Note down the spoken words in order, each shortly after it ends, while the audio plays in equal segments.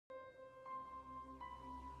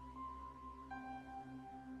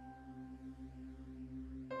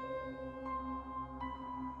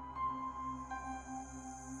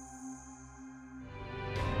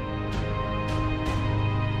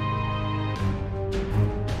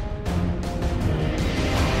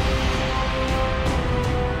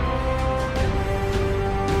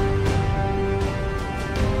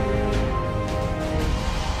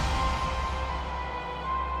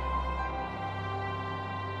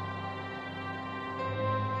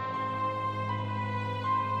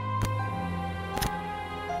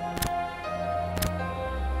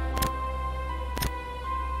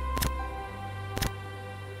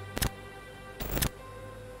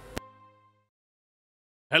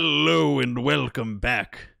Hello and welcome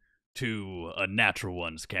back to a Natural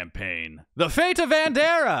Ones campaign. The Fate of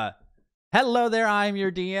Vandera! Hello there, I'm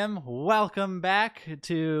your DM. Welcome back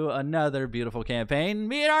to another beautiful campaign.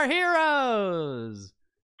 Meet our heroes!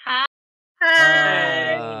 Hi.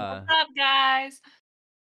 What's up, guys?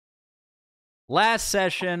 Last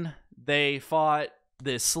session, they fought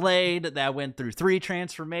this Slade that went through 3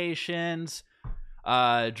 transformations.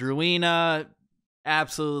 Druina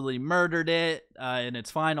absolutely murdered it in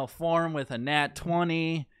its final form with a nat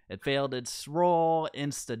 20. It failed its roll,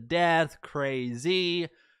 insta-death, crazy.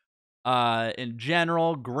 In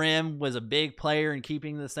general, Grim was a big player in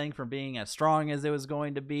keeping this thing from being as strong as it was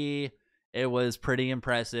going to be. It was pretty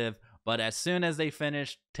impressive. But as soon as they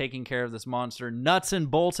finished taking care of this monster, nuts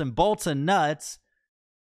and bolts and nuts,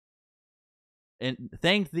 and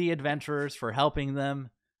thanked the adventurers for helping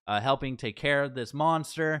them, helping take care of this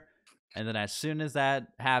monster. And then as soon as that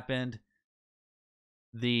happened,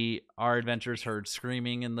 our adventurers heard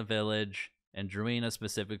screaming in the village, and Druina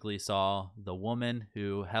specifically saw the woman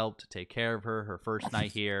who helped take care of her first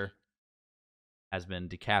night here, has been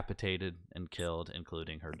decapitated and killed,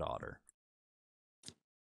 including her daughter.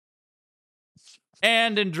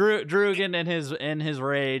 And in Drugan, in his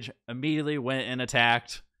rage, immediately went and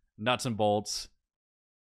attacked Nuts and Bolts.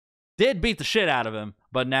 Did beat the shit out of him,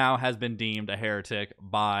 but now has been deemed a heretic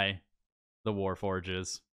by the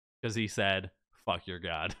Warforges, because he said, fuck your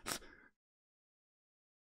god.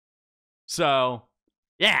 So,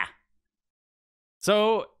 yeah.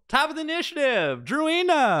 So, top of the initiative,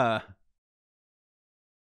 Druina!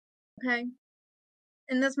 Okay.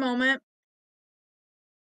 In this moment,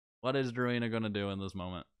 What is Druina going to do in this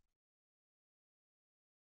moment?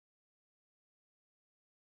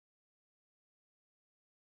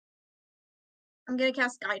 I'm going to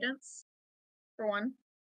cast Guidance, for one.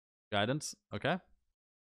 Guidance? Okay.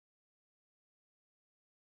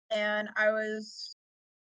 And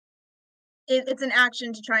it's an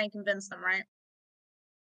action to try and convince them, right?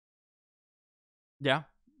 Yeah,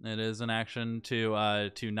 it is an action to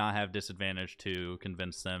not have disadvantage to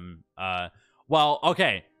convince them. Well,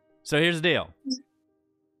 okay. So here's the deal.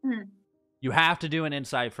 You have to do an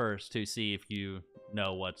insight first to see if you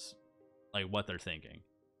know what they're thinking.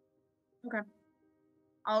 Okay.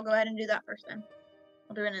 I'll go ahead and do that first then.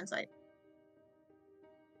 I'll do an insight.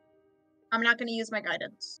 I'm not going to use my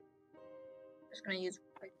guidance. I'm just going to use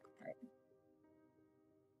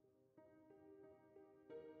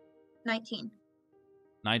 19.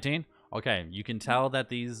 19? Okay, you can tell that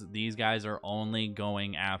these guys are only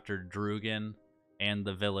going after Drugan and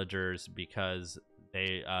the villagers because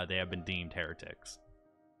they have been deemed heretics.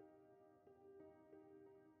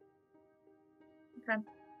 Okay.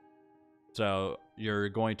 So you're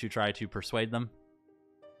going to try to persuade them?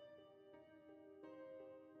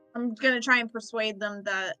 I'm going to try and persuade them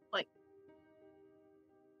that,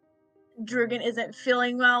 Drugan isn't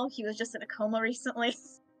feeling well. He was just in a coma recently.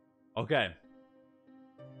 Okay.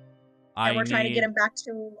 And we're trying to get him back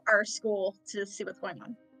to our school to see what's going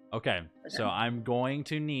on. Okay, so I'm going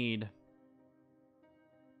to need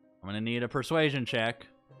a persuasion check.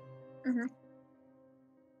 Mm-hmm.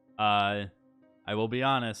 I will be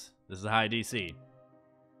honest, this is a high DC.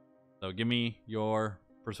 So give me your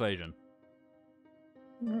persuasion.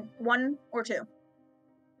 1 or 2?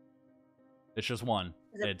 It's just 1.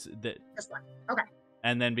 Just 1. Okay.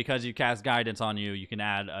 And then because you cast guidance on you, you can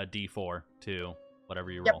add a D4 to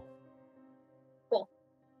whatever you roll. Cool.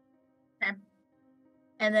 Okay.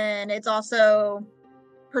 And then it's also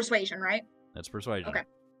persuasion, right? That's persuasion. Okay.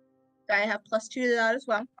 So I have +2 to that as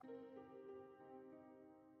well.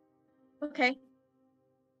 Okay.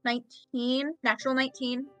 19, natural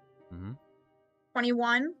 19. Mm-hmm.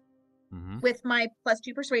 21 Mm-hmm. with my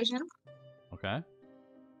 +2 persuasion. Okay.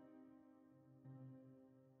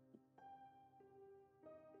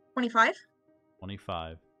 25.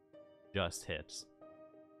 25. Just hits.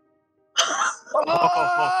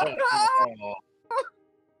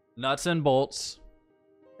 Nuts and Bolts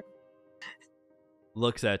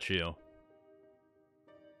looks at you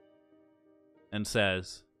and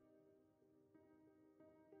says,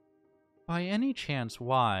 by any chance,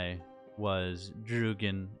 why was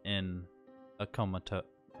Drugan in a coma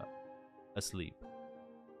asleep?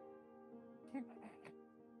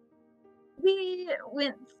 We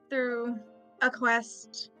went through a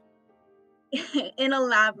quest in a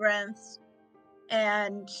labyrinth,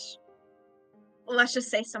 and let's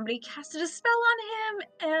just say somebody casted a spell on him,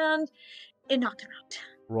 and it knocked him out.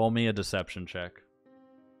 Roll me a deception check.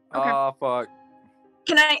 Okay. Oh, fuck.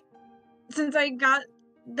 Can I, since I got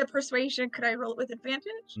the persuasion, could I roll it with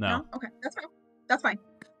advantage? No. Okay, that's fine. That's fine.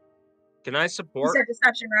 Can I You support? said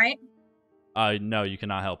deception, right? No, you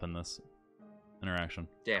cannot help in this interaction.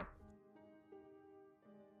 Damn.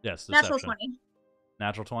 Yes, deception. Natural 20.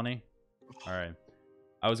 Natural 20? All right.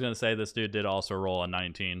 I was going to say this dude did also roll a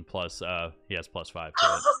 19 plus, he has plus 5 to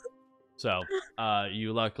it. So,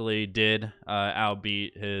 you luckily did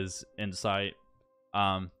outbeat his insight.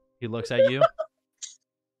 He looks at you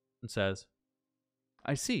and says,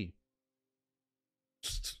 I see.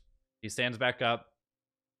 He stands back up.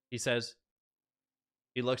 He says,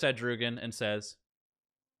 he looks at Drugan and says,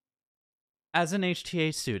 as an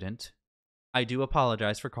HTA student, I do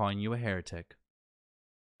apologize for calling you a heretic.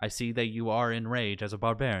 I see that you are enraged as a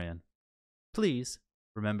barbarian. Please,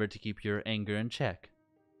 remember to keep your anger in check.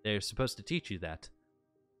 They're supposed to teach you that.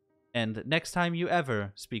 And next time you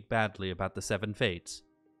ever speak badly about the Seven Fates,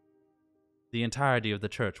 the entirety of the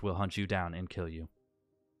church will hunt you down and kill you.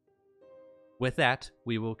 With that,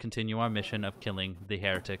 we will continue our mission of killing the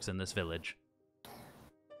heretics in this village.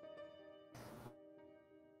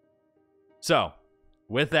 So,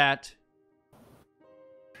 with that,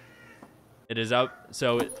 it is up.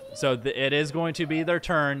 It is going to be their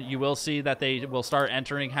turn. You will see that they will start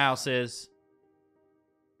entering houses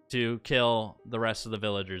to kill the rest of the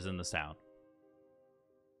villagers in this town.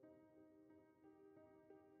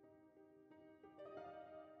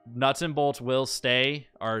 Nuts and bolts will staying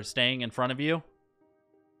in front of you.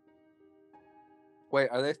 Wait,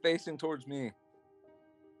 are they facing towards me?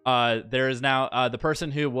 There is now the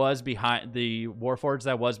person who was behind the Warforged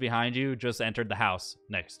that was behind you just entered the house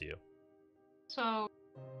next to you. So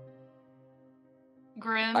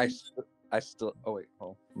Grim. I still. Oh wait,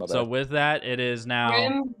 oh my bad. So with that, it is now.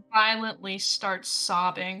 Grim violently starts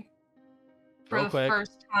sobbing for the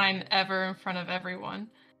first time ever in front of everyone.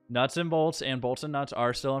 Nuts and bolts and bolts and nuts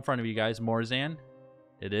are still in front of you guys. Morzan,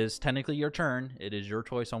 it is technically your turn. It is your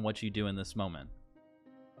choice on what you do in this moment.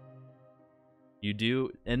 You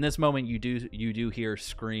do in this moment. You do hear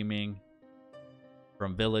screaming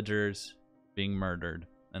from villagers being murdered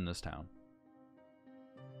in this town.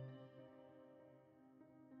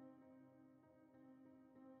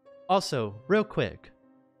 Also, real quick,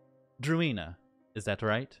 Druina, is that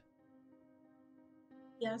right?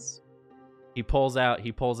 Yes. He pulls out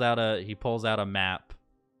a map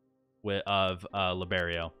of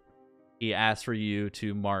Liberio. He asks for you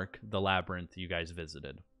to mark the labyrinth you guys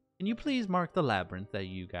visited. Can you please mark the labyrinth that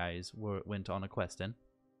you guys went on a quest in?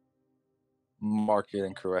 Mark it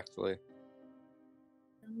incorrectly.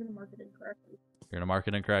 I'm gonna mark it incorrectly. You're gonna mark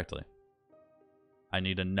it incorrectly. I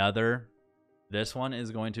need another. This one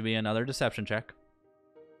is going to be another deception check.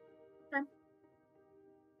 Okay.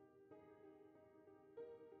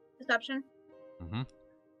 Deception. Mm-hmm.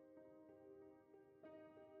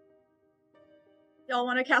 Y'all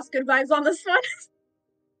want to cast good vibes on this one?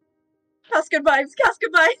 Cast good vibes. Cast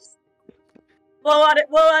good vibes. Blow at it.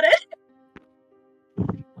 Blow at it.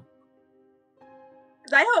 Because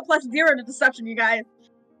I have a +0 to deception, you guys.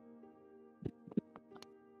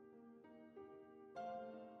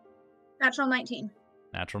 Natural 19.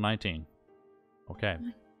 Natural 19. Okay.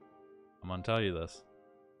 I'm going to tell you this.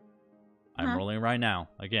 I'm rolling right now.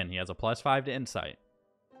 Again, he has a +5 to insight.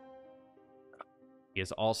 He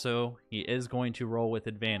is going to roll with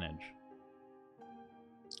advantage.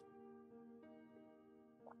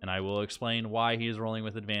 And I will explain why he is rolling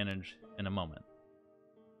with advantage in a moment.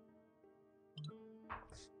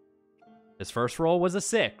 His first roll was a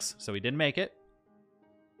 6, so he didn't make it.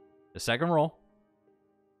 The second roll,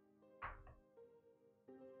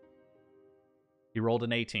 he rolled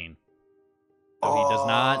an 18. So he does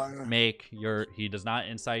not he does not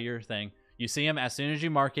insight your thing. You see him, as soon as you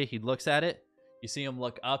mark it, he looks at it. You see him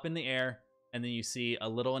look up in the air, and then you see a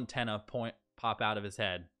little antenna pop out of his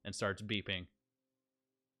head and starts beeping.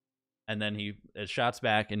 And then it shots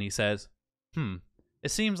back and he says, it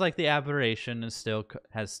seems like the aberration has still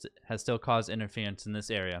caused interference in this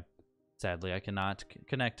area. Sadly, I cannot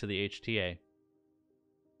connect to the HTA.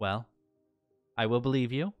 Well, I will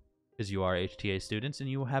believe you, because you are HTA students and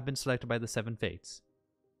you have been selected by the Seven Fates.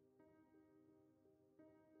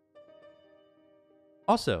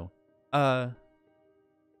 Also, by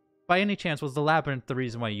any chance, was the labyrinth the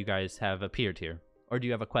reason why you guys have appeared here? Or do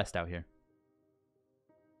you have a quest out here?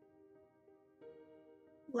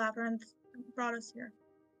 Labyrinth brought us here.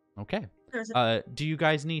 Okay. Do you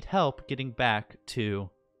guys need help getting back to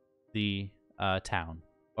the town?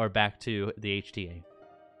 Or back to the HTA?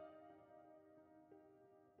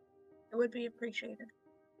 It would be appreciated.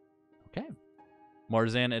 Okay.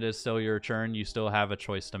 Morzan, it is still your turn. You still have a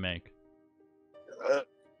choice to make. I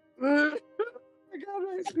got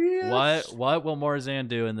ideas. What will Morzan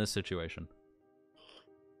do in this situation?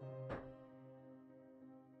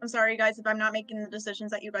 I'm sorry, guys, if I'm not making the decisions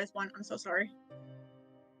that you guys want. I'm so sorry.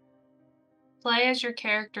 Play as your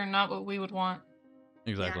character, not what we would want.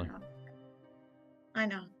 Exactly. Yeah, I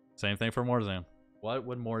know. Same thing for Morzan. What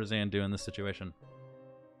would Morzan do in this situation?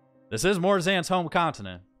 This is Morzan's home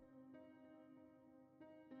continent.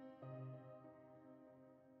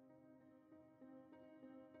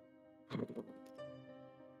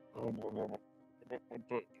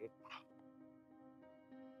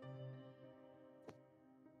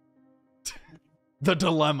 The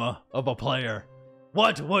dilemma of a player.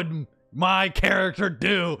 What would my character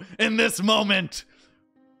do in this moment?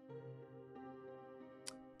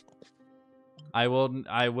 I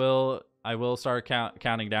will start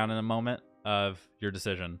counting down in a moment of your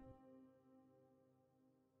decision.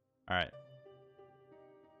 All right.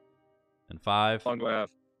 And 5. How long do I have?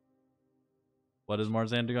 What is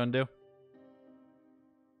Morzan going to do?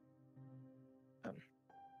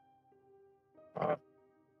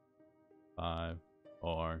 5,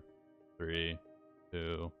 4, 3,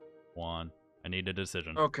 2, 1. I need a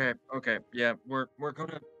decision. Okay. Yeah, we're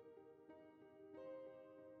gonna.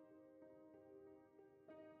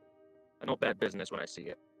 I know bad business when I see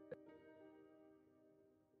it.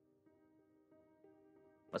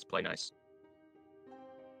 Let's play nice.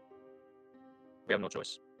 We have no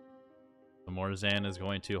choice. So Morzan is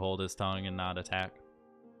going to hold his tongue and not attack.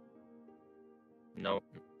 No,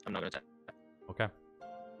 I'm not gonna attack. Okay.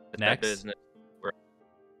 It's bad Next. business.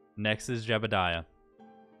 Next is Jebediah.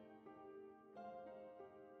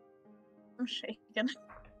 I'm shaking.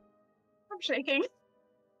 I'm shaking.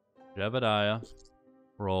 Jebediah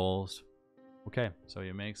rolls. Okay, so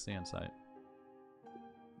he makes the insight.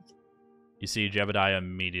 You see Jebediah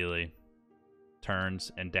immediately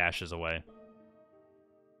turns and dashes away.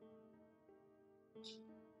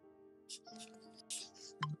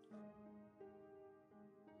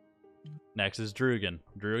 Next is Drugan.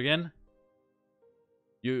 Drugan,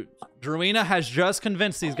 Druina has just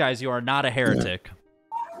convinced these guys you are not a heretic.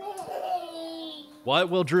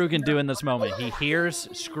 What will Drugan do in this moment? He hears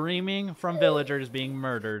screaming from villagers being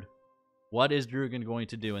murdered. What is Drugan going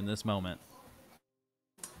to do in this moment?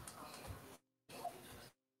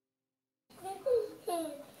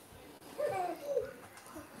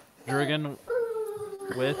 Drugan,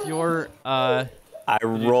 with your I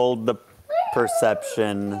rolled the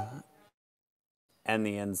perception and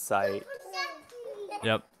the insight.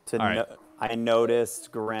 Yep. I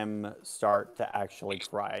noticed Grim start to actually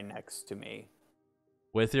cry next to me.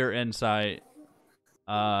 With your insight,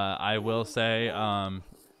 I will say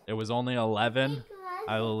it was only 11.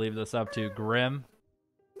 I will leave this up to Grim.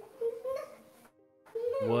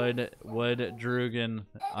 Would Drugan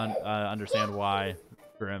understand why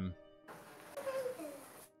Grim?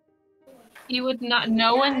 You would not.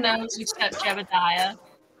 No one knows except Jebediah,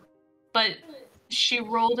 but she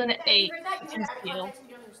rolled an 8 to conceal.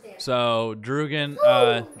 So Drugan,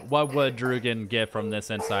 what would Drugan get from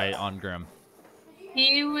this insight on Grim?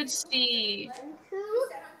 He would see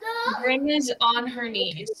Grim is on her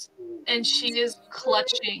knees, and she is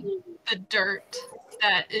clutching the dirt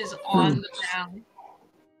that is on the ground,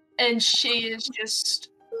 and she is just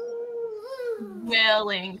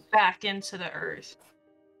wailing back into the earth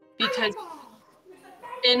because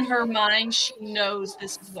in her mind she knows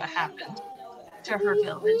this is what happened to her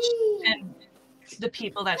village and the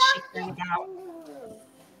people that she cared about,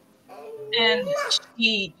 and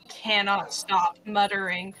she cannot stop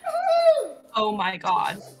muttering, "Oh my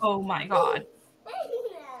god, oh my god."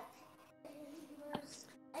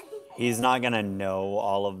 He's not gonna know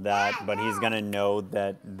all of that, but he's gonna know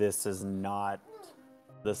that this is not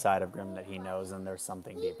the side of Grim that he knows, and there's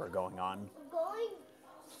something deeper going on.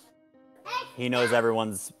 He knows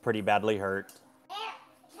everyone's pretty badly hurt,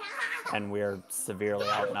 and we're severely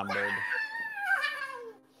outnumbered.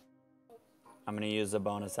 I'm gonna use a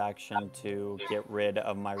bonus action to get rid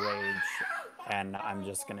of my rage, and I'm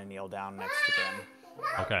just gonna kneel down next to Grim.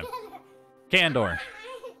 Okay. Candor,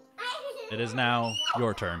 it is now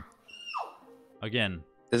your turn. Again,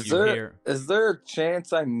 Is there a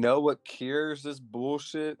chance I know what cures this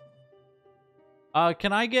bullshit?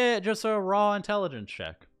 Can I get just a raw intelligence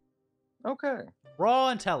check? Okay. Raw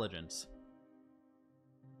intelligence.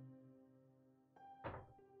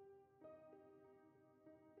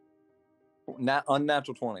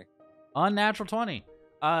 Unnatural 20. Unnatural 20.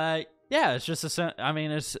 Yeah, it's just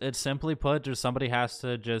it's simply put, just somebody has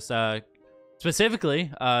to just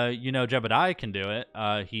specifically, Jebediah can do it.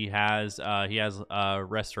 He has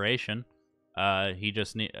restoration. You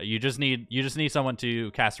just need someone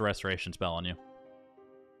to cast a restoration spell on you.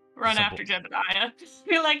 Run Simple. after Jebediah.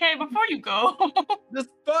 Be like, "Hey, before you go." This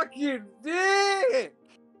fucking dick!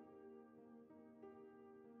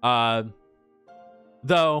 Though,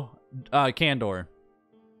 Candor,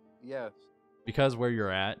 Yes. because where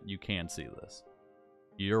you're at, you can see this.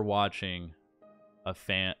 You're watching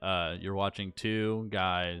you're watching two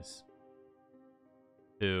guys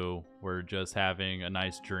who were just having a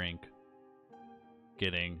nice drink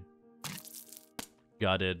getting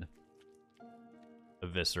gutted,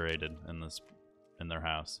 eviscerated in their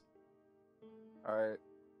house. All right.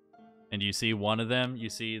 And you see one of them, you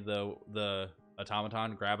see the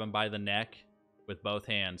automaton grab him by the neck with both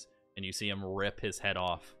hands, and you see him rip his head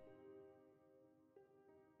off.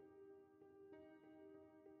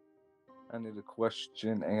 I need a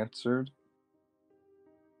question answered.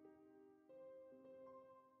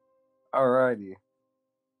 Alrighty.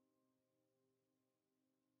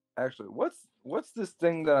 Actually, what's this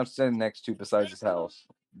thing that I'm standing next to besides this house?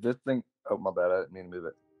 This thing. Oh, my bad. I didn't mean to move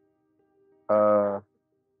it.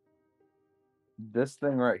 This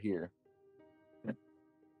thing right here.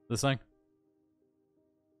 This thing?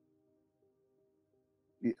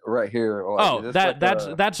 Right here. Oh,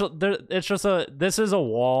 it's just this is a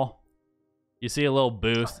wall. You see a little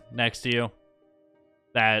booth next to you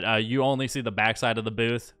that you only see the backside of the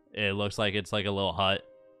booth. It looks like it's like a little hut.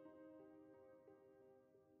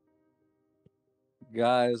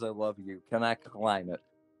 Guys, I love you. Can I climb it?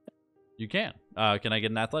 You can. Can I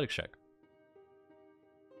get an athletics check?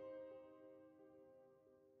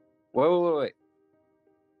 Wait.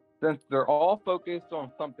 Since they're all focused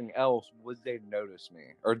on something else, would they notice me?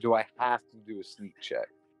 Or do I have to do a sneak check?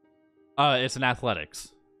 It's an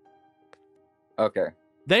athletics. Okay.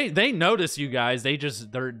 They notice you guys. They're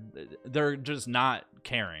just not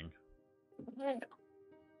caring.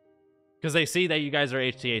 Because they see that you guys are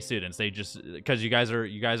HTA students. They just because you guys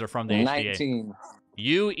are from the 19. HTA.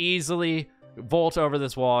 You easily vault over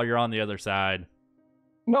this wall. You're on the other side.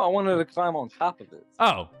 No, I wanted to climb on top of it.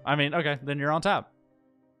 Oh, I mean, okay, then you're on top.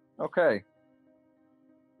 Okay.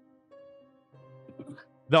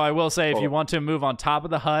 Though I will say, if you want to move on top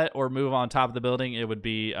of the hut or move on top of the building, it would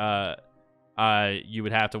be you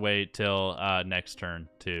would have to wait till next turn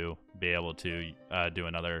to be able to do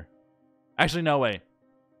another. Actually, no way.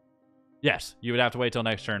 Yes, you would have to wait till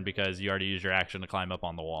next turn because you already used your action to climb up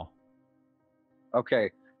on the wall.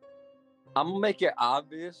 Okay. I'm gonna make it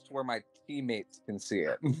obvious to where my teammates can see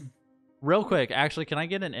it. Real quick, actually, can I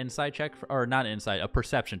get an insight check or not insight, a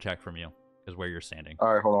perception check from you? Because where you're standing.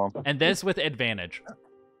 All right, hold on. And this with advantage.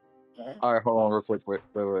 All right, hold on real quick. Wait.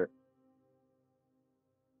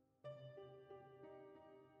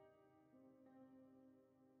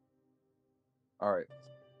 All right.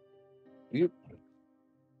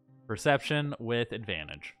 Perception with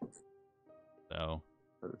advantage. So.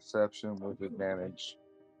 Perception with advantage.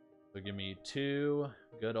 So give me 2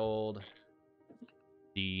 good old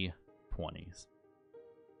D20s.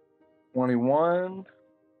 21.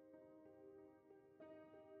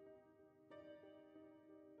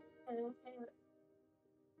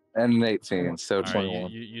 And an 18, so All 21.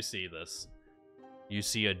 Right, you see this. You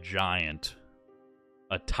see a giant,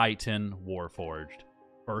 a Titan Warforged,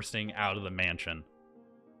 bursting out of the mansion.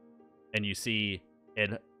 And you see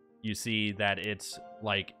it. You see that it's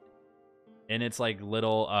like, in its like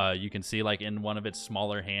little. You can see like in one of its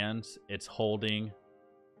smaller hands, it's holding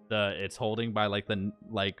by like the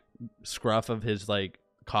scruff of his like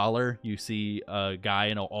collar. You see a guy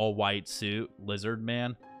in an all white suit, lizard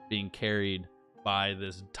man, being carried by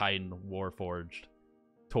this Titan Warforged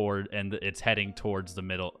and it's heading towards the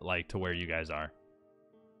middle, like to where you guys are.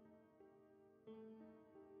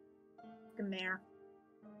 The mayor.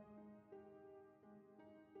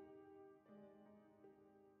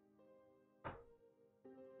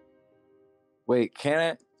 Wait, can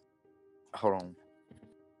I? Hold on.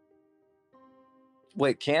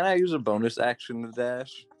 Wait, can I use a bonus action to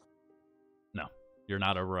dash? No, you're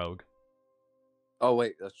not a rogue. Oh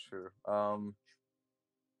wait, that's true.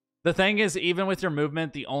 The thing is, even with your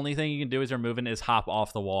movement, the only thing you can do as your movement is hop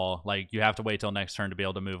off the wall. Like, you have to wait till next turn to be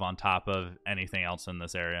able to move on top of anything else in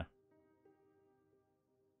this area.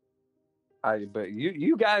 But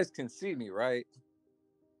you guys can see me, right?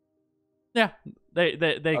 Yeah,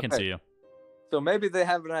 they can see you. So maybe they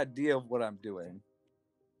have an idea of what I'm doing.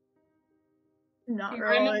 Not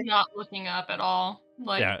Grim really. is not looking up at all.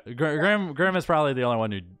 Like, Yeah, Grim is probably the only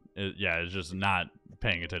one who, is just not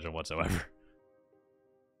paying attention whatsoever.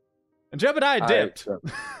 And Jebediah dipped.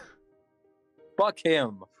 Fuck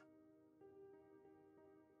him.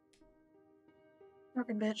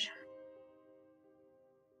 Fucking bitch.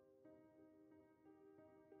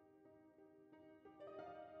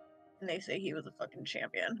 And they say he was a fucking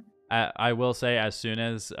champion. I will say, as soon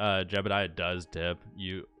as Jebediah does dip,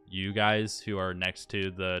 you guys who are next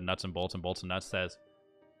to the nuts and bolts and nuts says,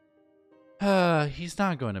 He's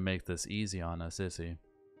not going to make this easy on us, is he?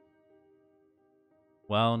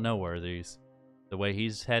 Well, no worries. The way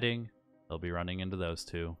he's heading, he'll be running into those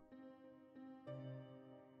two.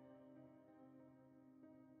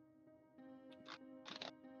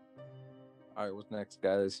 All right, what's next,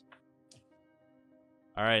 guys?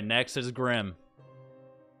 All right, next is Grim.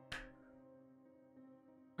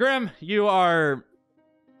 Grim, you are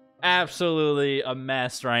absolutely a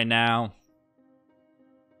mess right now.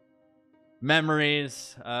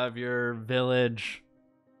 Memories of your village,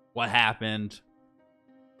 what happened.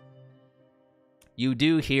 You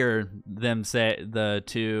do hear them say, the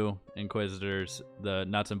two Inquisitors, the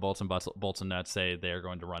Nuts and Bolts and Nuts, say they're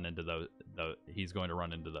going to run into those. He's going to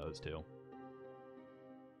run into those two.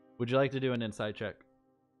 Would you like to do an insight check?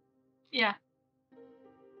 Yeah.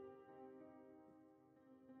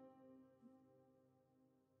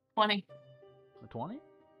 $20. A 20?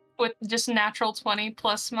 With just natural 20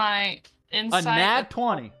 plus my insight. A nat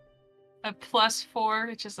 20. A +4,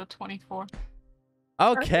 which is a 24.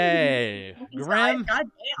 Okay. Grim.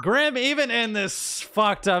 Goddamn. Grim, even in this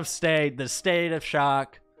fucked up state, the state of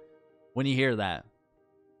shock, when you hear that,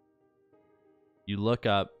 you look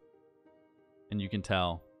up and you can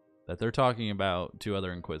tell that they're talking about two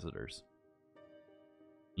other Inquisitors.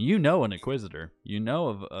 You know an Inquisitor. You know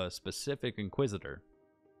of a specific Inquisitor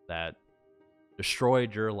that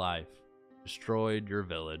destroyed your life, destroyed your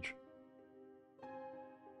village.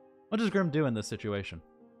 What does Grim do in this situation?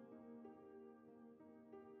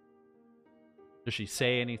 Does she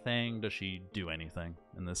say anything? Does she do anything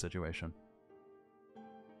in this situation?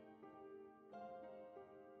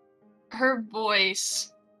 Her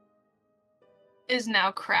voice is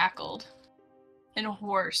now crackled and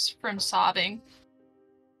hoarse from sobbing.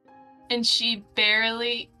 And she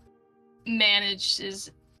barely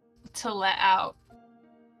manages to let out,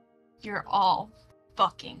 "You're all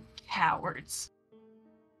fucking cowards."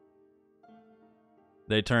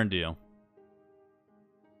 They turn to you.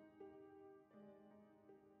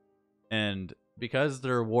 And because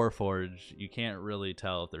they're Warforged, you can't really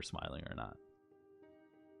tell if they're smiling or not.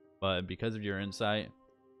 But because of your insight,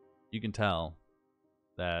 you can tell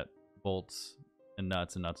that Bolts and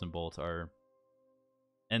Nuts and Bolts are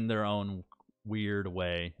in their own weird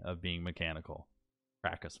way of being mechanical.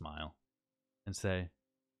 Crack a smile and say,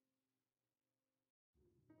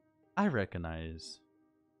 "I recognize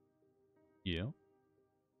you.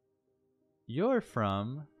 You're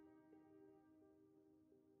from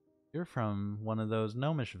one of those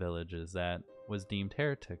gnomish villages that was deemed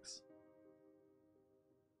heretics.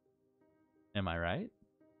 Am I right?"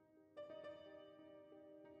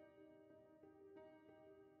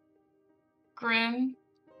 Grim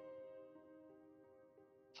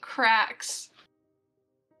cracks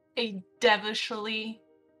a devilishly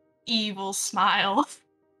evil smile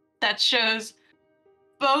that shows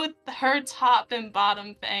both her top and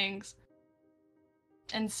bottom fangs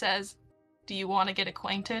and says, "Do you want to get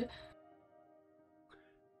acquainted?"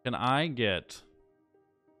 Can I get...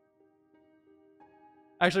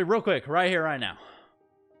 Actually, real quick, right here, right now.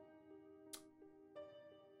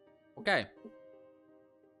 Okay.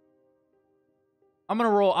 I'm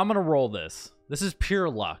gonna roll this. This is pure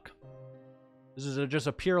luck. This is just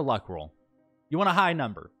a pure luck roll. You want a high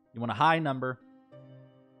number. You want a high number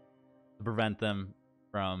to prevent them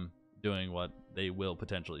from doing what they will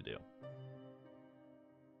potentially do.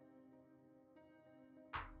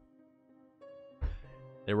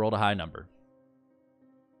 They rolled a high number.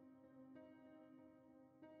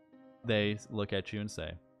 They look at you and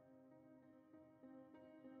say,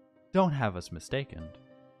 "Don't have us mistaken.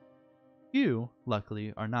 You,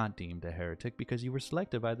 luckily, are not deemed a heretic because you were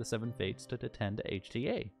selected by the Seven Fates to attend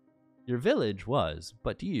HTA. Your village was,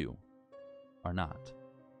 but you are not.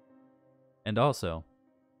 And also..."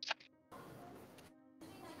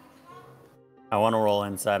 I want to roll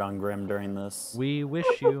insight on Grim during this. "We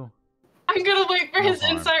wish you..." I'm gonna wait for No his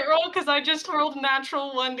harm. insight roll because I just rolled a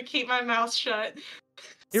natural 1 to keep my mouth shut.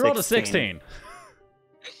 He rolled a 16.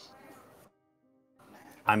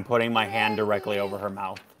 I'm putting my hand directly over her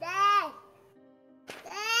mouth.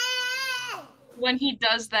 When he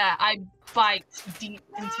does that, I bite deep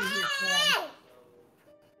into his hand.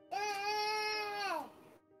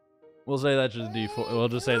 We'll say that's just D4. We'll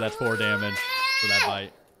just say that's 4 damage for that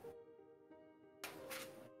bite.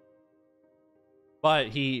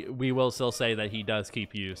 But we will still say that he does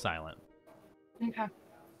keep you silent. Okay.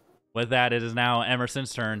 With that, it is now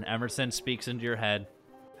Emerson's turn. Emerson speaks into your head.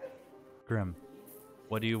 "Grim,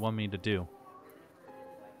 what do you want me to do?"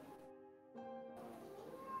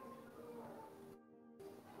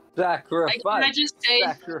 Sacrifice. Can I just say?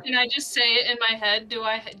 Sacri- Can I just say it in my head?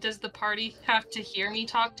 Does the party have to hear me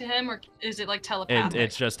talk to him, or is it like telepathic?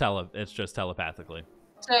 It's just telepathically.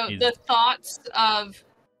 So he's- the thoughts of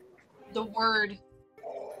the word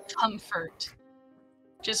comfort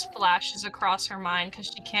just flashes across her mind because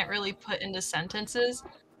she can't really put into sentences.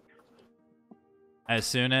 As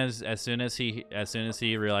soon as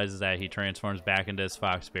he realizes that, he transforms back into his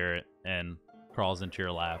fox spirit and crawls into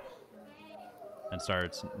your lap and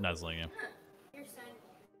starts nuzzling you.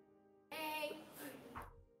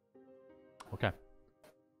 Okay.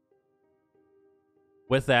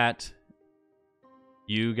 With that,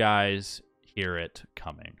 you guys hear it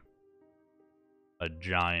coming. A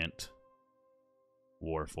giant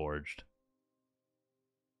warforged.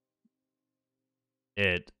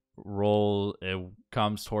 It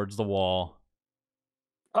comes towards the wall.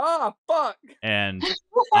 Ah, fuck! And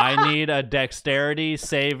I need a dexterity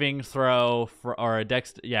saving throw or a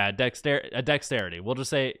dexterity. We'll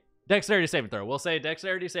just say dexterity saving throw. We'll say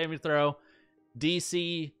dexterity saving throw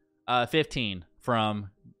DC 15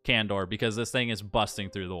 from Candor because this thing is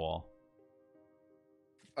busting through the wall.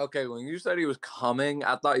 Okay, when you said he was coming,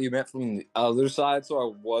 I thought you meant from the other side, so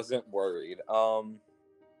I wasn't worried.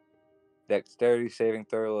 Dexterity saving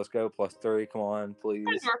throw, let's go. +3, come on, please.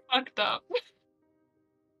 We're fucked up.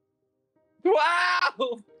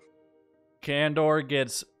 Wow! Candor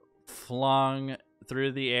gets flung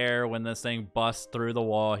through the air when this thing busts through the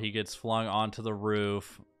wall. He gets flung onto the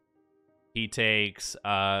roof. He takes,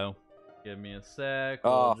 give me a sec.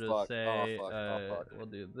 We'll just say, we'll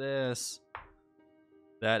do this.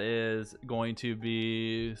 That is going to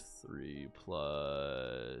be 3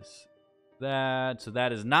 plus that. So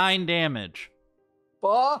that is 9 damage.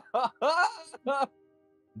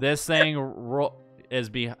 This thing is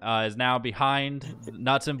now behind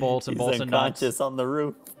nuts and bolts and He's bolts and nuts. unconscious on the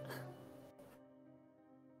roof.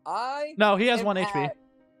 No, he has 1 HP.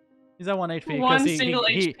 He's at 1 HP One because single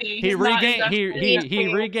HP.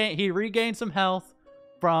 he regained some health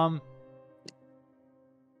from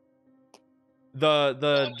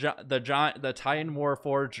the Titan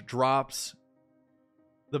Warforged drops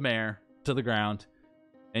the mare to the ground,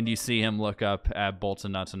 and you see him look up at bolts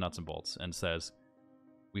and nuts and bolts and says,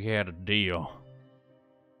 "We had a deal.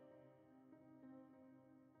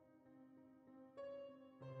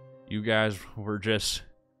 You guys were just...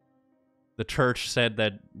 The church said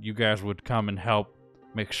that you guys would come and help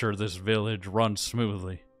make sure this village runs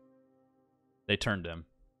smoothly." They turned him.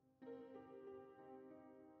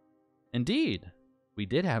 "Indeed, we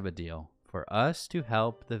did have a deal for us to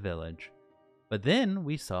help the village. But then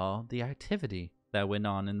we saw the activity that went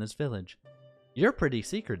on in this village. You're pretty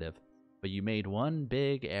secretive, but you made one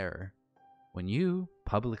big error when you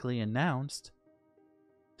publicly announced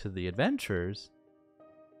to the adventurers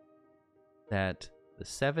that the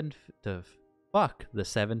seven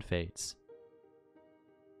fates,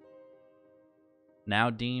 now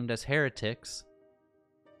deemed as heretics,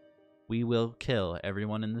 we will kill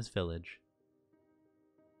everyone in this village."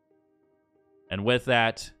 And with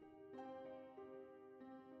that,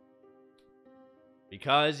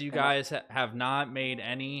 because you guys have not made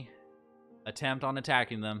any attempt on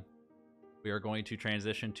attacking them, we are going to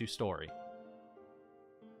transition to story.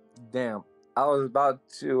 Damn. I was about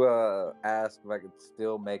to ask if I could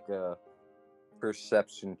still make a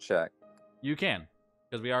perception check. You can,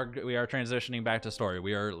 because we are transitioning back to story.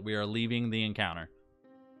 We are leaving the encounter.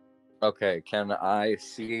 Okay, can I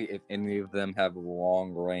see if any of them have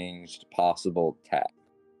long-ranged possible attack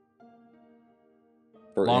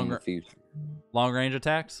for in the future? Long range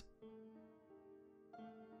attacks?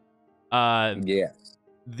 Yes.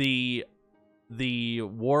 The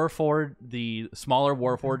smaller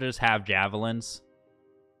warforges have javelins,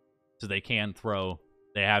 so they can throw.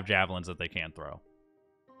 They have javelins that they can throw.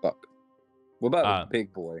 Fuck. What about the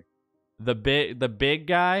big boy? The big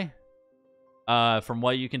guy. From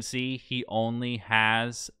what you can see, he only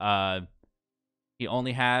has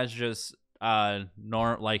just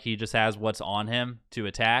he just has what's on him to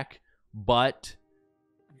attack, but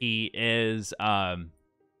he is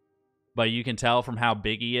but you can tell from how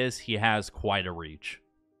big he is, he has quite a reach.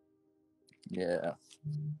 Yeah.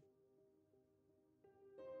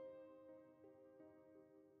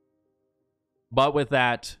 But with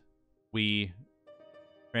that, we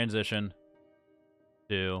transition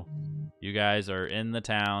to you guys are in the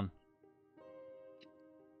town.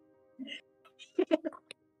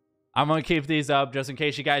 I'm going to keep these up just in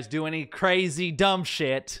case you guys do any crazy dumb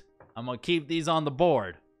shit. I'm going to keep these on the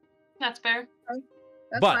board. That's fair.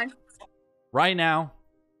 That's but fine. right now,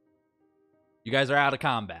 you guys are out of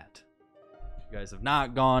combat. You guys have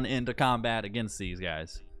not gone into combat against these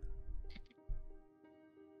guys.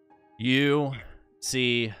 You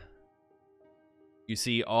see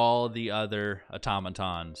all the other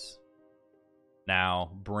automatons now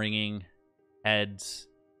bringing heads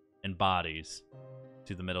and bodies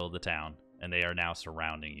to the middle of the town, and they are now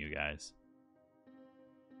surrounding you guys.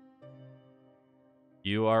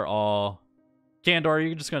 You are all... Candor, are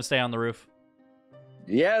you just going to stay on the roof?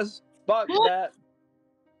 Yes. Fuck that.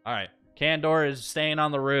 All right. Candor is staying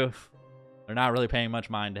on the roof. They're not really paying much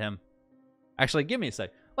mind to him. Actually, give me a sec.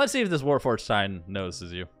 Let's see if this Warforged Titan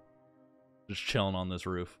notices you. Just chilling on this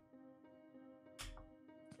roof.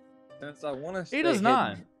 Since I want to He does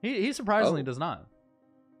not. He surprisingly does not.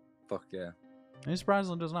 Fuck yeah. He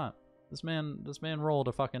surprisingly does not. This man rolled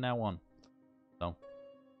a fucking nat 1. So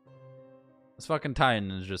this fucking Titan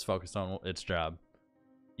is just focused on its job.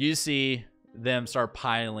 You see them start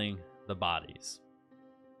piling the bodies.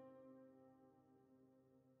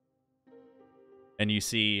 And you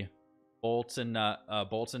see Bolts and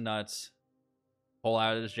Nuts pull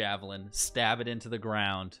out his javelin, stab it into the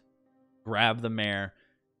ground, grab the mayor,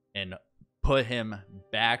 and put him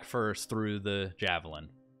back first through the javelin.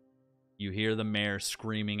 You hear the mayor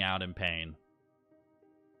screaming out in pain.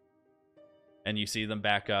 And you see them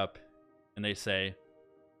back up, and they say,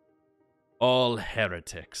 "All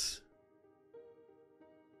heretics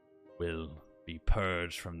will be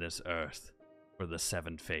purged from this earth for the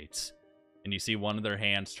 7 fates." And you see one of their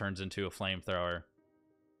hands turns into a flamethrower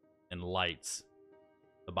and lights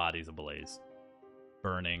the bodies ablaze,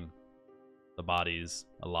 burning the bodies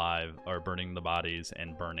alive, or burning the bodies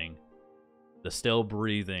and burning the still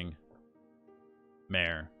breathing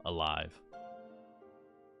mayor alive.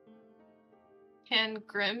 Can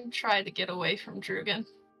Grim try to get away from Drugan?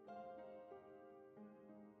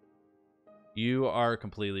 You are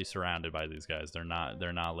completely surrounded by these guys. They're not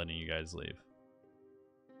letting you guys leave.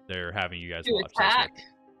 They're having you guys watch attack. this.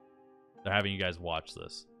 They're having you guys watch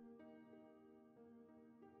this.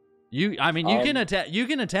 You can attack. You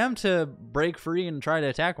can attempt to break free and try to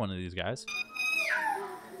attack one of these guys.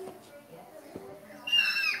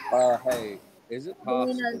 Hey, is it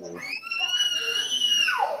possible?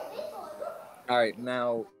 All right,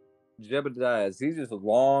 now, Jebediah, is he just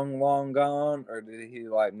long gone, or did he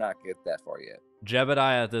like not get that far yet?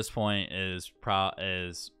 Jebediah at this point is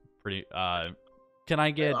pretty. Can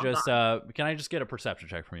I just get a perception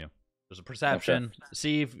check from you? There's a perception.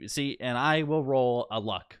 Okay. See, and I will roll a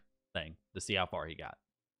luck thing to see how far he got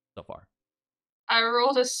so far. I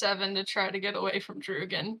rolled a 7 to try to get away from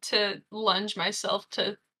Drugan, to lunge myself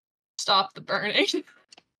to stop the burning.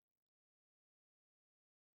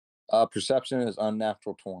 Perception is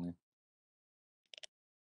unnatural 20.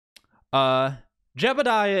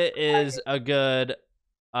 Jebediah is a good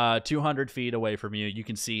 200 feet away from you. You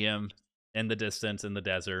can see him in the distance in the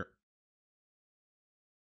desert.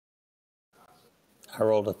 I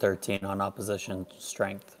rolled a 13 on opposition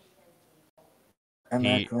strength.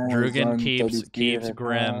 Drugan keeps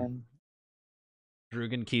Grim.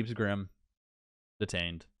 Drugan keeps Grim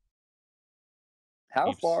detained.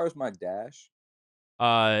 How far is my dash?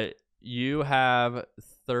 You have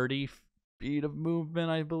 30 feet of movement,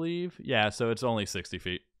 I believe. Yeah, so it's only 60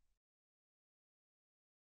 feet.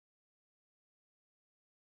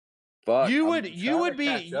 Fuck, You would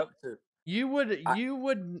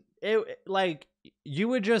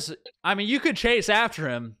just, I mean, you could chase after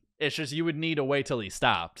him. It's just you would need to wait till he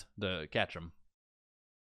stopped to catch him.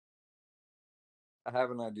 I have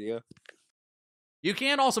an idea. You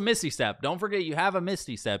can also Misty Step. Don't forget you have a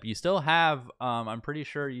Misty Step. You still have, I'm pretty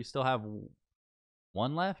sure you still have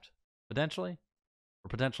 1 left, potentially. Or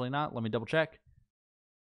potentially not. Let me double check.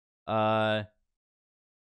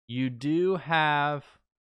 You do have...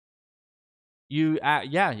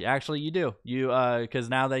 yeah, actually you do. You, because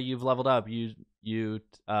now that you've leveled up,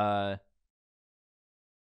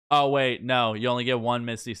 oh, wait, no. You only get 1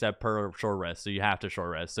 Misty Step per short rest, so you have to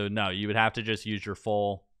short rest. So, no, you would have to just use your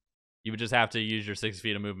full... You would just have to use your 6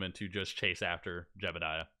 feet of movement to just chase after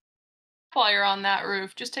Jebediah. While you're on that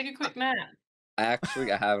roof, just take a quick nap.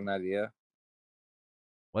 Actually, I have an idea.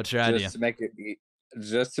 What's your idea? Just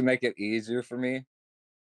to make it easier for me.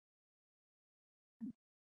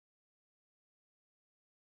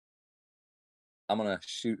 I'm gonna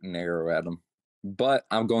shoot an arrow at him, but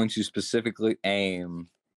I'm going to specifically aim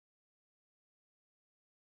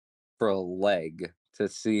for a leg to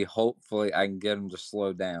see. Hopefully, I can get him to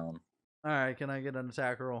slow down. All right, can I get an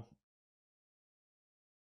attack roll?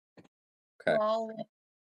 Okay. All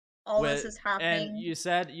this is happening. And you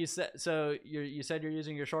said you're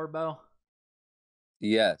using your short bow?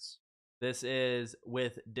 Yes. This is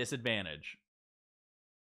with disadvantage.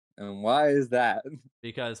 And why is that?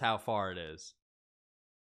 Because how far it is.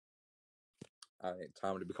 All right,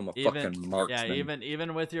 time to become a Even fucking marksman. yeah,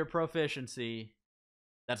 even with your proficiency,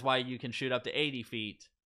 that's why you can shoot up to 80 feet.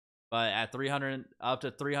 But at 300 up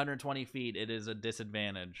to 320 feet, it is a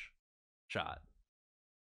disadvantage shot.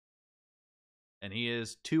 And he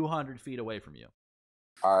is 200 feet away from you.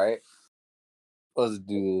 All right, let's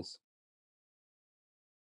do this.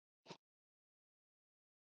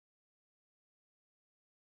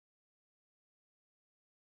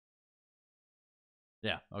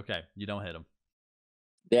 Yeah, okay. You don't hit him.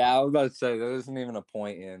 Yeah, I was about to say there isn't even a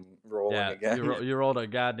point in rolling again. You rolled a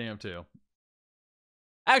goddamn 2.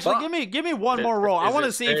 Actually, Fuck. give me one more roll. I Is want it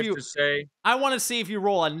to see if safe you to say I want to see if you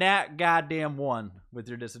roll a nat goddamn 1 with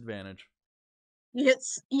your disadvantage. You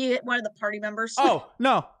hit one of the party members. Oh,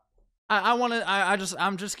 no.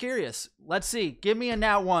 I'm just curious. Let's see. Give me a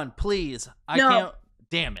nat 1, please. I No. can't.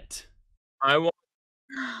 Damn it. I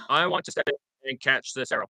want to step in and catch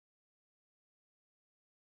this arrow.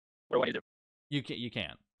 What do I need to do? You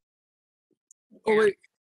can't. Oh wait,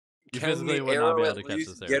 You can physically the would not arrow be able at to catch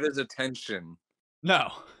least this get arrow. his attention? No.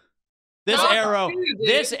 This No, arrow dude.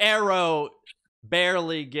 this arrow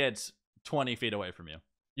barely gets 20 feet away from you.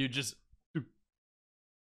 You just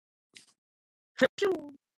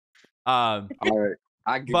All right,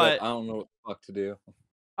 I give But- up. I don't know what the fuck to do.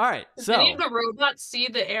 all right. Does So, any of the robots see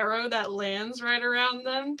the arrow that lands right around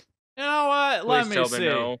them? you know what? Let Please me tell me see.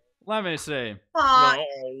 no. Let me see. Fuck.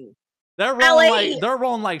 No. They're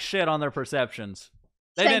rolling like shit on their perceptions.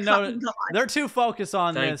 They Thank didn't know. fucking God. They're too focused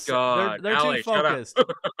on Thank this. God. They're Allie, too shut up. focused.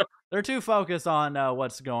 They're too focused on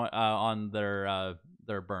what's going on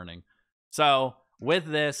their burning. So with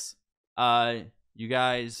this, you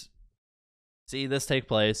guys see this take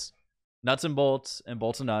place. Nuts and bolts and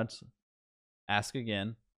nuts. Ask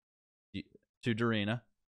again to Dorina.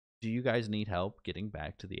 Do you guys need help getting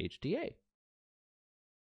back to the HTA?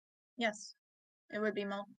 Yes, it would be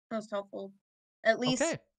most helpful. At least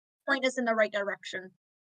Okay. point us in the right direction.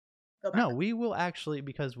 Go back. No, we will actually,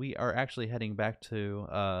 because we are actually heading back to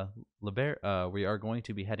we are going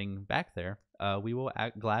to be heading back there. We will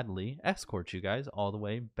gladly escort you guys all the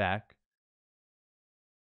way back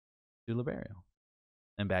to Liberio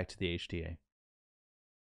and back to the HTA.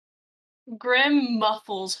 Grim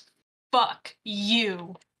muffles. Fuck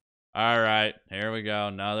you. All right, here we go.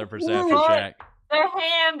 Another perception What? check. The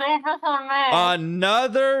hand over her mouth.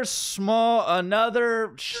 Another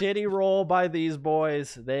shitty roll by these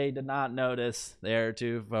boys. They did not notice. They're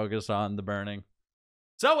too focused on the burning.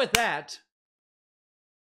 So with that,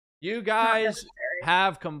 you guys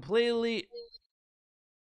have completely...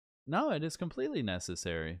 No, it is completely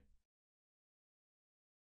necessary.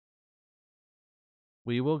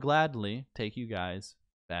 We will gladly take you guys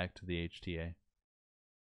back to the HTA.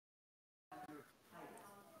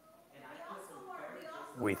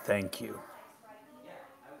 We thank you.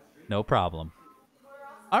 No problem.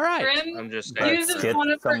 All right. Grim I'm just Let's uses get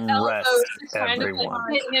one of her some elbows rest, to kind of everyone.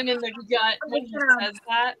 like hit him in the gut when he says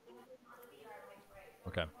that.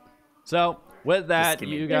 Okay. So with that, give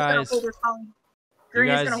me- you He's gonna guys... hold her tongue. You Dorina's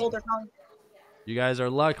guys- gonna hold her tongue. You guys are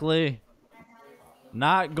luckily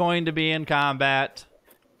not going to be in combat.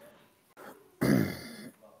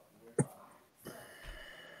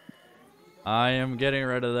 I am getting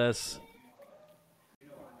rid of this.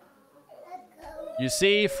 You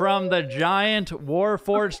see from the giant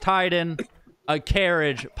Warforged Titan, a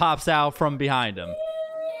carriage pops out from behind him.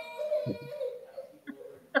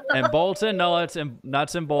 And bolts and nuts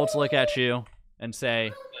and bolts look at you and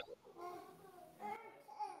say,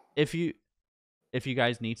 if you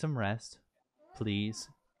guys need some rest, please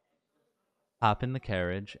hop in the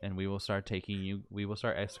carriage and we will start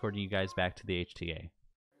escorting you guys back to the HTA.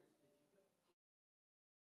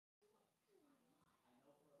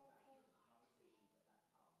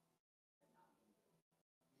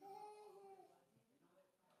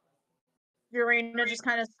 Dorina just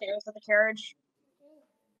kind of stares at the carriage.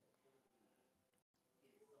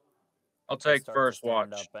 I'll I take start to first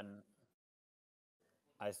stand watch. up and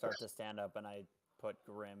I start to stand up and I put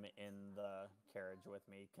Grim in the carriage with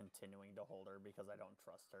me, continuing to hold her because I don't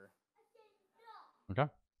trust her. Okay.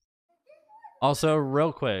 Also,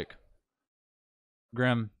 real quick,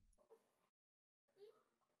 Grim,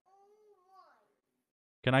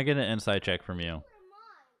 can I get an insight check from you?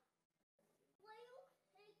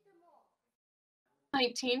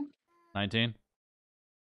 19. 19?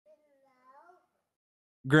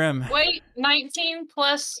 Grim. Wait, 19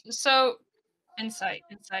 plus, so insight.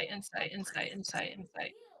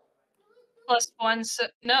 Plus 1, so,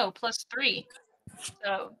 no, plus 3.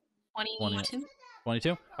 So 22. 22?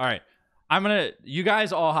 All right. You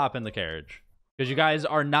guys all hop in the carriage because you guys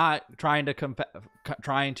are not trying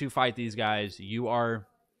to fight these guys. You are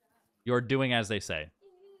You're doing as they say.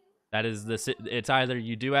 That is it's either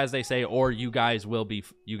you do as they say, or you guys will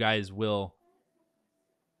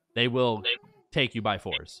they will take you by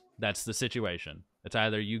force. That's the situation. It's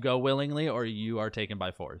either you go willingly or you are taken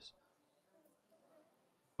by force.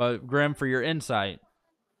 But Grim, for your insight,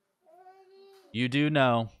 you do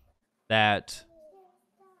know that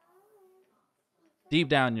deep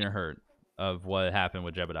down you're hurt of what happened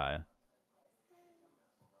with Jebediah.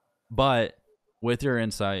 But with your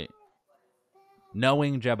insight,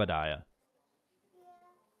 knowing Jebediah,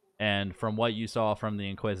 and from what you saw from the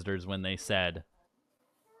Inquisitors when they said,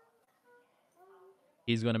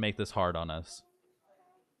 he's going to make this hard on us,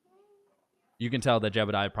 you can tell that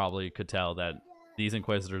Jebediah probably could tell that these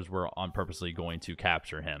Inquisitors were on purposely going to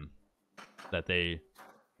capture him. That they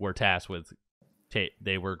were tasked with,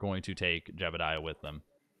 they were going to take Jebediah with them.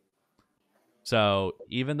 So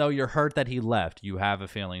even though you're hurt that he left, you have a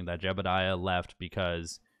feeling that Jebediah left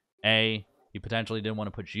because A, he potentially didn't want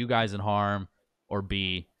to put you guys in harm, or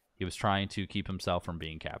B, he was trying to keep himself from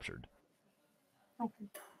being captured. Okay.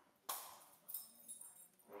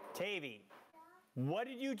 Tavy, what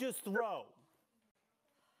did you just throw?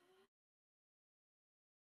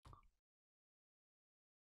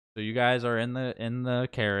 So you guys are in the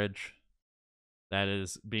carriage that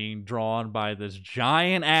is being drawn by this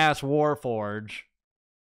giant ass warforge.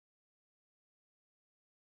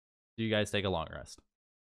 Do you guys take a long rest?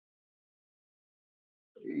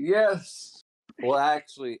 Yes. Well,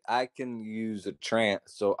 actually, I can use a trance,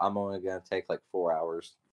 so I'm only gonna take like 4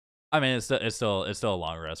 hours. I mean, it's still a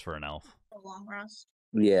long rest for an elf. A long rest.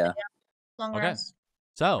 Yeah. Long Okay. rest.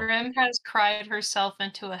 So Grim has cried herself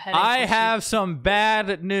into a headache. I where she- have some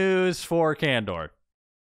bad news for Candor.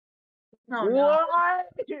 Oh no.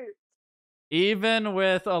 Even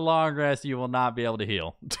with a long rest, you will not be able to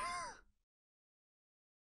heal.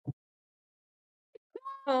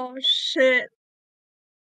 Oh shit.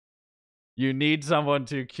 You need someone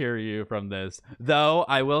to cure you from this. Though,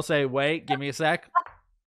 I will say, wait, give me a sec.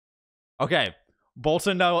 Okay.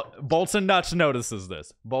 Bolton Nuts notices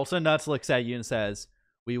this. Bolton Nuts looks at you and says,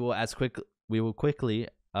 we will quickly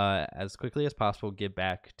as possible get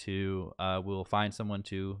back to, we will find someone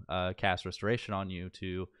to cast restoration on you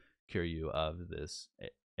to cure you of this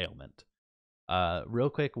ailment. Real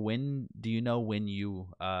quick, do you know when you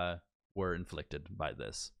were inflicted by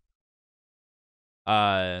this?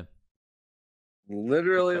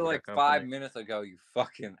 Literally Looks like like a 5 company. minutes ago, you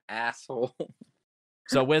fucking asshole.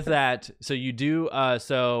 So with that,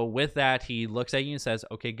 with that, he looks at you and says,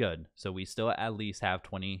 okay, good. So we still at least have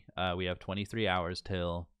 23 hours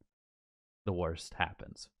till the worst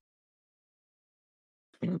happens.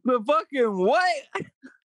 The fucking what?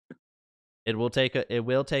 It will take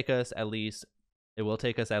us at least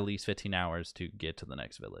 15 hours to get to the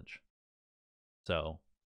next village. So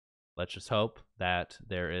let's just hope that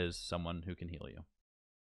there is someone who can heal you.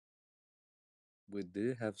 We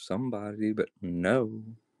did have somebody, but no.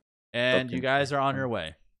 And you Fucking guys are on your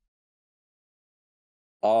way.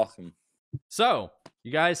 Awesome. So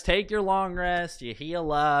you guys take your long rest, you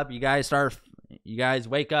heal up, you guys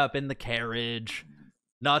wake up in the carriage.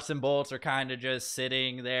 Nuts and Bolts are kind of just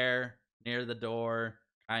sitting there near the door,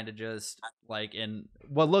 kind of just like in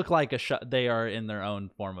what look like they are in their own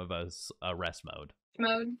form of a rest mode.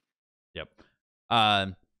 Yep.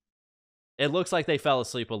 It looks like they fell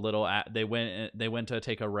asleep a little. They went to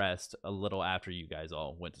take a rest a little after you guys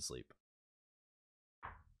all went to sleep.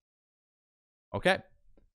 Okay.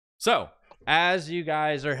 So as you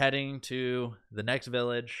guys are heading to the next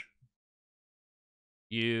village,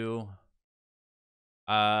 you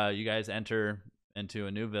guys enter into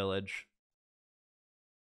a new village.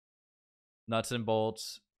 Nuts and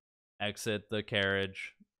Bolts exit the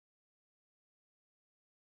carriage.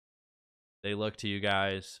 They look to you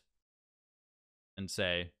guys and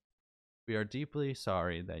say, we are deeply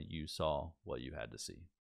sorry that you saw what you had to see.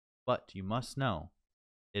 But you must know,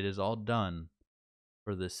 it is all done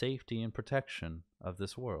for the safety and protection of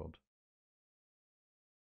this world.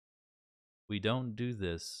 We don't do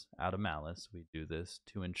this out of malice. We do this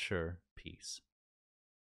to ensure peace.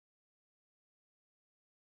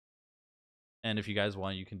 And if you guys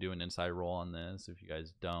want, you can do an inside roll on this. If you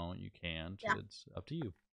guys don't, you can't. Yeah. It's up to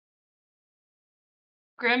you.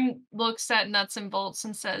 Grim looks at Nuts and Bolts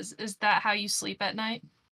and says, is that how you sleep at night?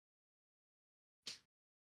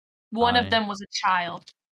 One of them was a child.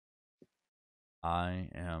 I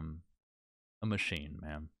am a machine,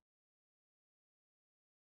 ma'am.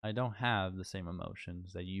 I don't have the same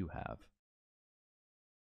emotions that you have.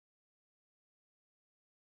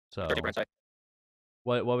 So, 13 for insight.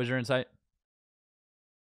 what was your insight?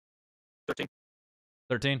 13.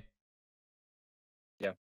 13?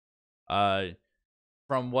 Yeah.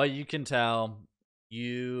 From what you can tell,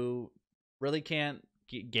 you really can't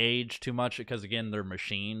gauge too much because, again, they're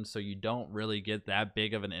machines, so you don't really get that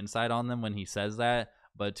big of an insight on them when he says that.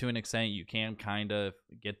 But to an extent, you can kind of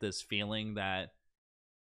get this feeling that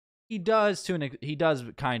he does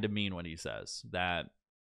kind of mean what he says. That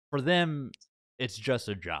for them, it's just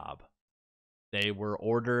a job. They were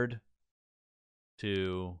ordered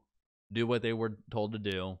to do what they were told to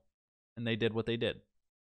do, and they did what they did.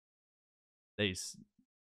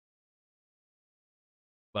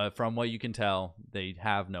 But from what you can tell, they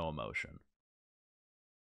have no emotion.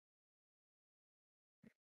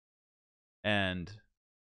 And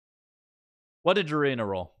what did Jarena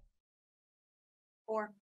roll?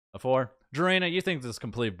 4. A 4? Jarena, you think this is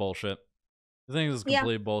complete bullshit. You think this is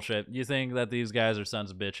complete bullshit. You think that these guys are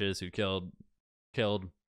sons of bitches who killed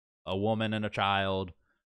a woman and a child,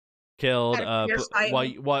 killed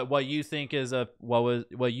what you think is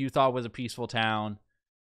what you thought was a peaceful town.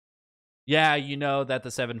 Yeah, you know that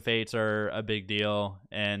the 7 Fates are a big deal,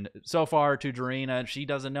 and so far to Jarena, she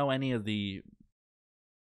doesn't know any of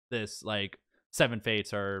this like 7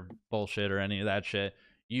 Fates are bullshit or any of that shit.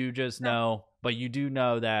 You just know, but you do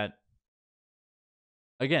know that,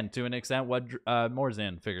 again, to an extent, what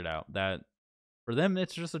Morzan figured out, that for them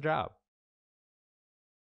it's just a job.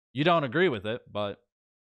 You don't agree with it, but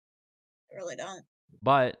I really don't.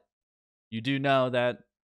 But you do know that.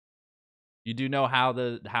 You do know how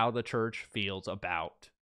the church feels about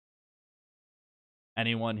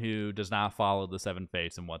anyone who does not follow the 7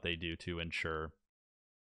 Fates and what they do to ensure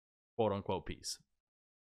quote unquote peace.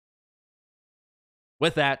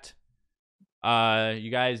 With that, you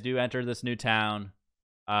guys do enter this new town.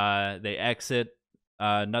 They exit.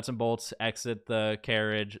 Nuts and Bolts exit the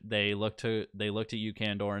carriage. They looked at you,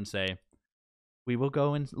 Candor, and say, "We will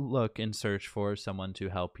go and look and search for someone to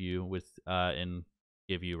help you with and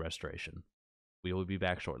give you restoration. We will be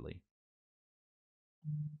back shortly."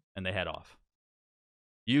 And they head off.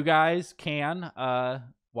 You guys can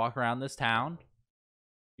walk around this town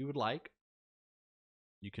if you would like.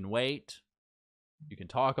 You can wait. You can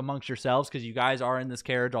talk amongst yourselves because you guys are in this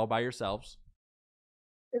carriage all by yourselves.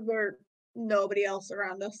 Is there nobody else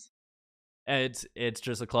around us? It's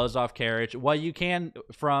just a closed off carriage. What you can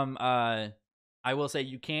from I will say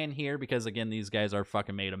you can hear, because again these guys are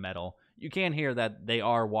fucking made of metal. You can hear that they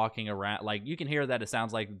are walking around. Like you can hear that it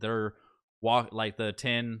sounds like they're like the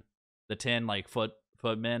 10 like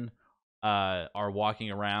footmen are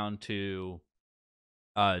walking around to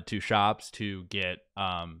shops to get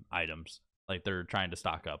items. Like they're trying to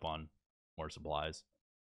stock up on more supplies.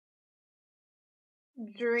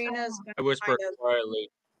 Jarena's I whisper quietly.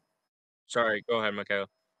 Sorry, go ahead, Mikhail.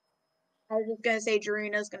 I was just gonna say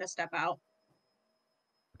Jarena's gonna step out.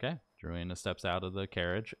 Okay, Jarena steps out of the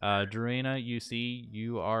carriage. Jarena, you see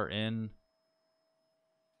you are in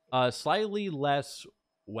a slightly less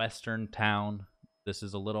western town. This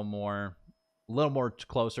is a little more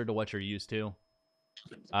closer to what you're used to.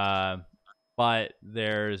 But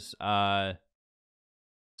there's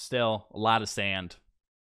still a lot of sand.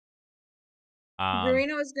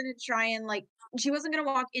 Jarena was gonna try and she wasn't gonna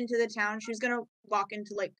walk into the town. She was gonna walk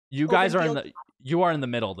into you guys are you are in the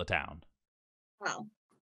middle of the town. Oh,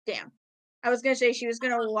 damn! I was gonna say she was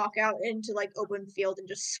gonna walk out into open field and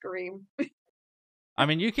just scream. I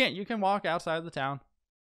mean, you can walk outside of the town.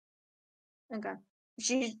 Okay,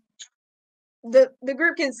 the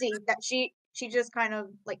group can see that she just kind of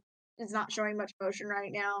is not showing much emotion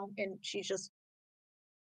right now, and she's just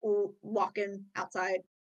walking outside.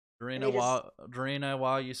 Jarena,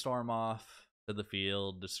 while you storm off to the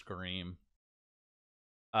field to scream,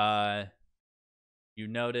 you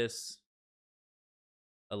notice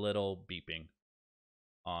a little beeping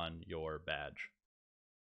on your badge.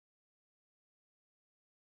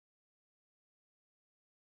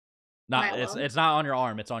 It's not on your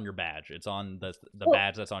arm, it's on your badge. It's on the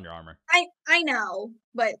badge that's on your armor. I know,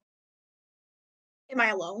 but am I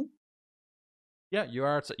alone? Yeah,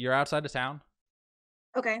 you're outside of town.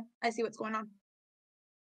 Okay, I see what's going on.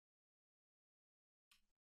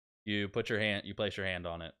 You place your hand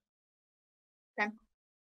on it. Okay.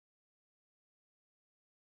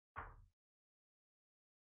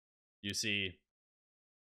 You see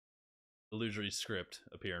illusory script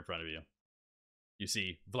appear in front of you. You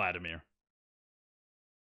see Vladimir.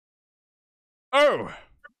 Oh,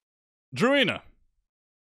 Jarena.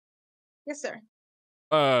 Yes, sir.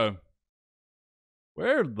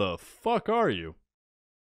 Where the fuck are you?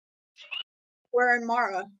 We're in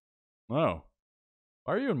Mara. Oh.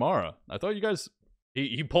 Why are you in Mara? I thought you guys...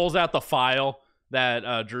 He pulls out the file that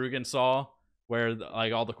Drugan saw, where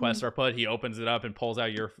all the quests are put. He opens it up and pulls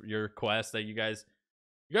out your quest that you guys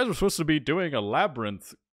You guys were supposed to be doing a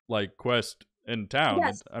labyrinth like quest in town.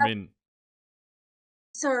 Yes, I mean,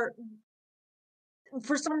 sir,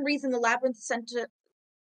 for some reason the labyrinth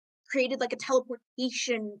created like a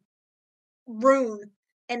teleportation rune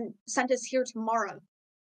and sent us here tomorrow.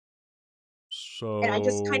 so And I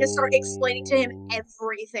just kind of started explaining to him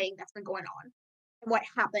everything that's been going on and what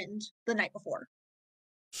happened the night before.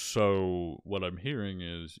 So what I'm hearing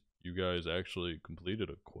is you guys actually completed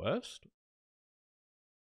a quest?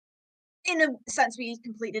 In a sense, we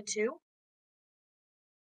completed 2.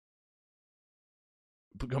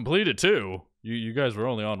 Completed 2? You guys were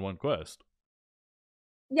only on one quest.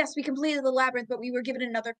 Yes, we completed the labyrinth, but we were given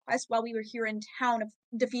another quest while we were here in town of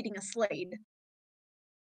defeating a Slade.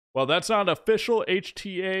 Well, that's not an official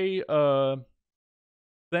HTA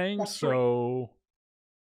thing, That's so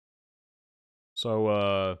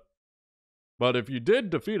but if you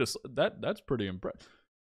did defeat us, that's pretty impressive.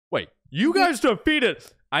 Wait, you guys defeated?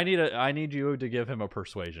 I need you to give him a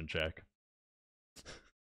persuasion check.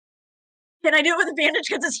 Can I do it with advantage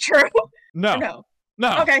because it's true? No.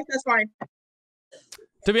 Okay, that's fine.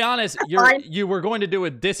 To be honest, you were going to do a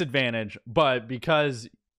disadvantage, but because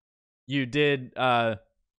you did, but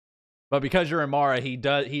because you're Amara,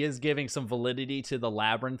 he is giving some validity to the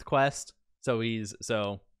labyrinth quest. So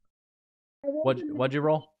what'd you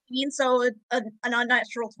roll? So an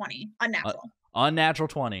unnatural 20, unnatural. Unnatural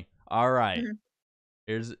 20. All right. Mm-hmm.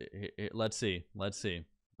 Let's see,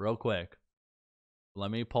 real quick.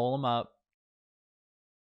 Let me pull him up.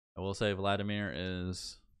 I will say Vladimir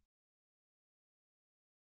is.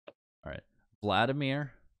 All right,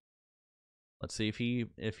 Vladimir. Let's see if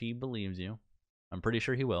he believes you. I'm pretty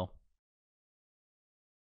sure he will.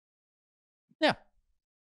 Yeah.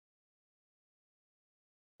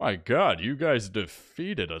 My God, you guys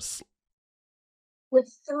defeated us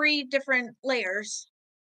with 3 different layers.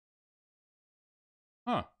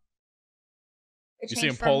 Huh. You see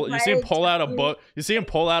him pull out a book. You see him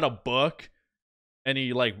pull out a book, and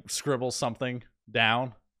he like scribbles something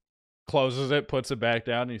down, closes it, puts it back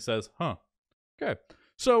down, and he says, "Huh. Okay.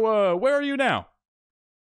 So, where are you now?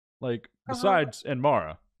 Like, besides in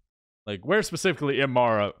Mara, like, where specifically in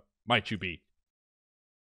Mara might you be?"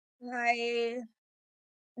 I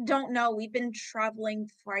don't know. We've been traveling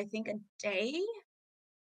for I think a day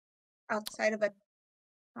outside of a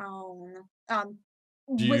town.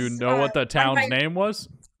 Do you know what the town's name was?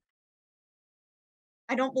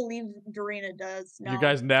 I don't believe Dorina does. No. You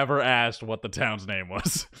guys never asked what the town's name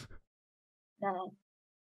was. No.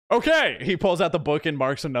 Okay, he pulls out the book and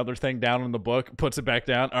marks another thing down in the book, puts it back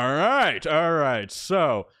down. All right.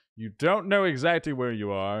 So, you don't know exactly where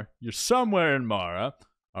you are. You're somewhere in Mara.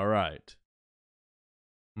 All right.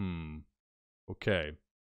 Okay.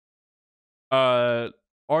 Are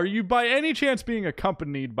you by any chance being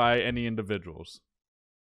accompanied by any individuals?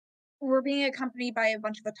 We're being accompanied by a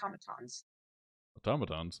bunch of automatons.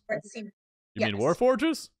 Automatons? You mean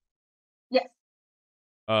Warforges? Yes.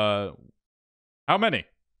 How many?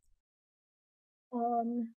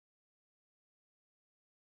 5.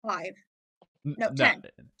 No, 10.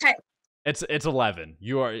 10. It's 11.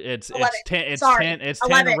 It's 11. It's Sorry. 10. It's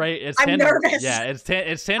 11. 10. It's I'm 10. nervous. Yeah, it's 10.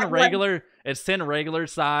 It's 10 regular. It's 10 regular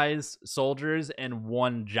size soldiers and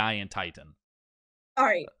 1 giant titan. All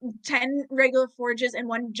right, 10 regular forges and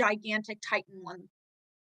 1 gigantic titan one.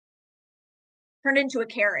 Turned into a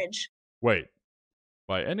carriage. Wait.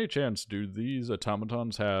 By any chance, do these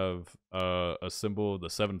automatons have a symbol of the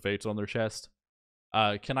 7 fates on their chest?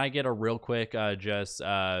 Can I get a real quick, let's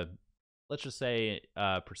just say,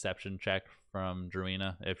 perception check from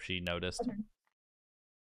Druina if she noticed? Okay.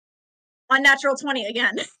 Unnatural 20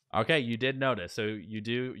 again. Okay, you did notice, so you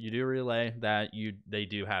do relay that they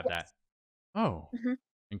do have that. Oh,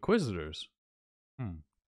 Inquisitors.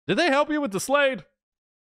 Did they help you with the Slade?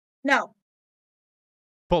 No.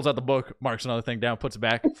 Pulls out the book, marks another thing down, puts it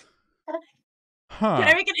back. Huh. Can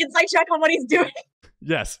I make an insight check on what he's doing?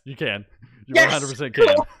 Yes, you can. You yes, 100% cool.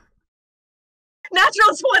 can.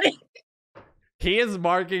 Natural 20. He is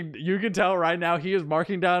marking, you can tell right now, he is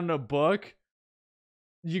marking down in a book.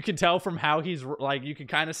 You can tell from how he's, like, you can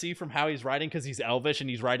kind of see from how he's writing, because he's Elvish and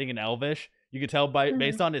he's writing in Elvish. You can tell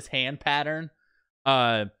based on his hand pattern.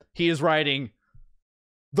 He is writing,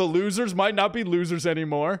 the losers might not be losers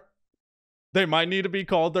anymore. They might need to be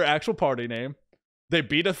called their actual party name. They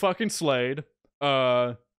beat a fucking Slade.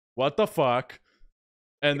 What the fuck?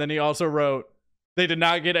 And then he also wrote, they did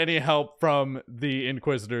not get any help from the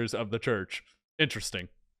Inquisitors of the church. Interesting.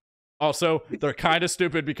 Also, they're kind of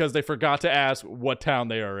stupid because they forgot to ask what town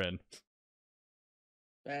they are in.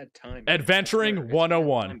 Bad time. Adventuring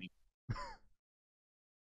 101.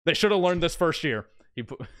 They should have learned this first year.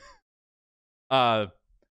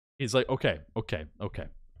 He's like, okay.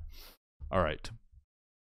 All right.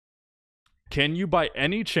 Can you by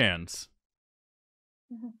any chance?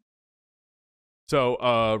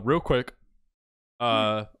 So, real quick.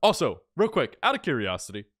 Also, real quick, out of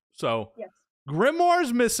curiosity. So, Yes.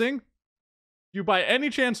 Grimoire's missing. You by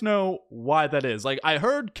any chance know why that is? Like, I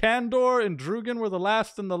heard Candor and Drugan were the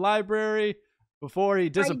last in the library before he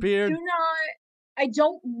disappeared. I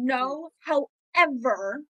don't know.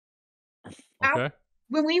 However, Okay.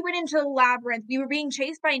 when we went into the labyrinth, we were being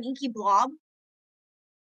chased by an inky blob.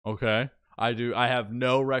 Okay. I have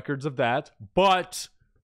no records of that, but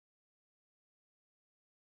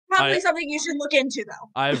Probably something you should look into, though.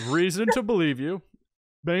 I have reason to believe you.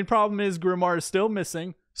 Main problem is Grimoire is still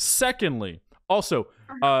missing. Secondly, also,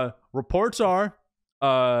 reports are,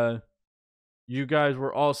 you guys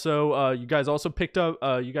also picked up,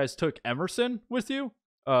 you guys took Emerson with you,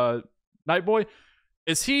 Nightboy.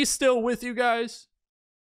 Is he still with you guys?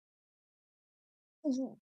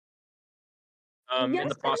 In Yes,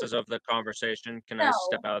 the process of the conversation, can I No.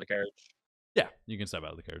 step out of the carriage? Yeah, you can step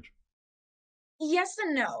out of the carriage. Yes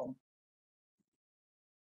and no.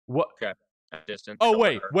 What? Okay. At distance. Oh,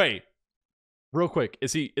 however. wait. Real quick,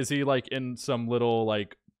 is he like in some little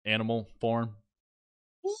like animal form?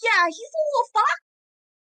 Yeah, he's a little fox.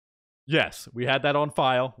 Yes, we had that on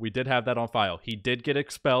file. We did have that on file. He did get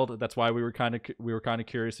expelled. That's why we were kind of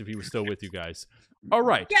curious if he was still with you guys. All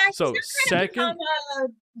right. Yeah, he's So just kind of become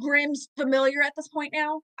Grimm's familiar at this point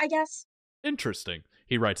now, I guess. interesting.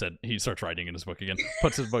 He writes it. He starts writing in his book again.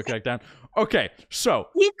 Puts his book back down. Okay. So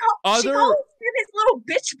She calls him his little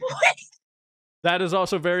bitch boy. that is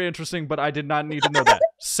also very interesting, but I did not need to know that.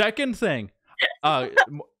 Second thing, I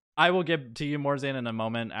will get to you, Morzan, in a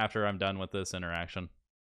moment after I'm done with this interaction.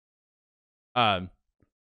 Okay.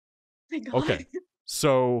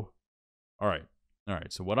 So, all right.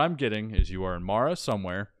 So what I'm getting is you are in Mara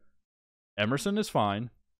somewhere. Emerson is fine.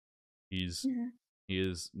 He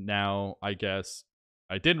is now, I guess.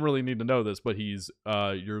 I didn't really need to know this, but he's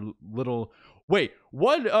your little. Wait,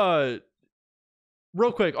 what?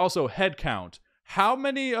 Real quick. Also, head count. How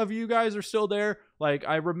many of you guys are still there? Like,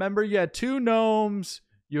 I remember you had 2 gnomes.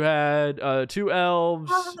 You had 2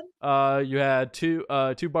 elves. You had two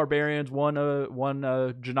barbarians, one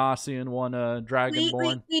Genasi and one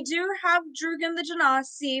dragonborn. We do have Drugan the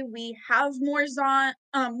Genasi. We have Morzan,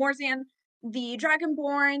 the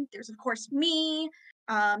dragonborn. There's of course me.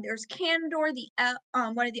 There's Candor,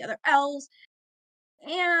 one of the other elves,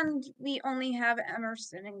 and we only have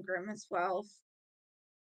Emerson and Grimm as well.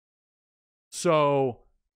 So,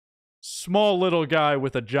 small little guy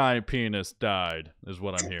with a giant penis died, is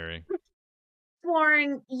what I'm hearing.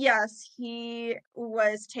 Exploring, yes, he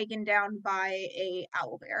was taken down by a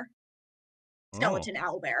owlbear. Skeleton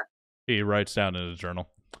owlbear. He writes down in his journal,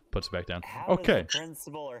 puts it back down. How Okay. does the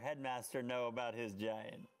principal or headmaster know about his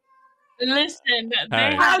giant? Listen,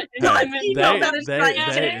 Hey,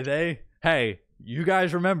 hey, you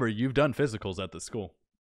guys remember, you've done physicals at the school.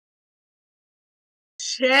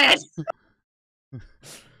 Shit.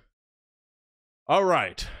 All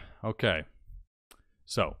right. Okay.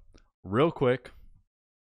 So, real quick,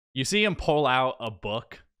 you see him pull out a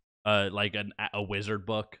book, like a wizard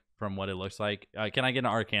book from what it looks like. Can I get an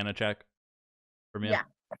Arcana check from you? Yeah.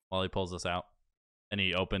 While he pulls this out, and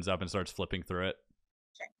he opens up and starts flipping through it.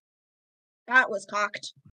 That was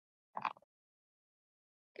cocked.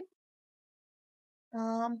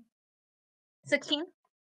 16.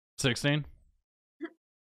 16.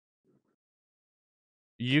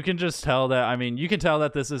 You can just tell that. I mean, you can tell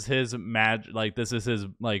that this is his this is his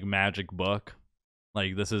magic book.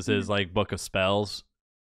 Like, this is his book of spells.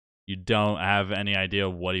 You don't have any idea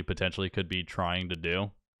what he potentially could be trying to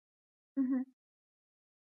do. Mm-hmm.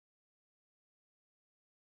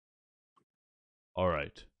 All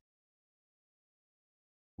right.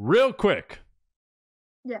 Real quick.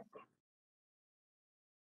 Yeah.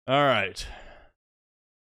 All right.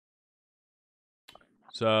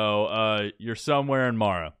 So, you're somewhere in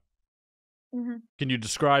Mara. Mm-hmm. Can you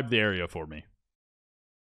describe the area for me?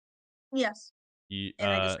 Yes. And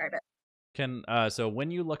I describe it. So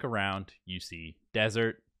when you look around, you see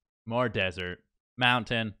desert, more desert,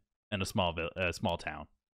 mountain, and a small town.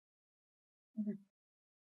 Mm-hmm.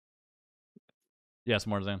 Yes,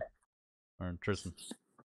 Morzan or Tristan.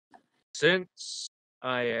 Since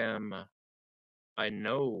I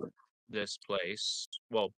know this place.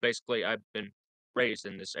 Well, basically, I've been raised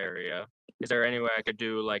in this area. Is there any way I could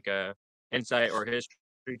do like a insight or history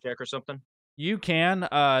check or something? You can.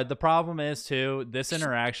 The problem is too, this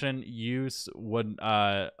interaction would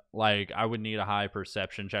I would need a high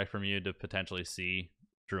perception check from you to potentially see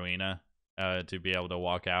Druina, to be able to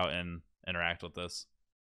walk out and interact with this.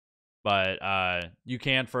 but you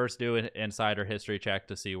can first do an insider history check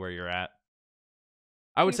to see where you're at.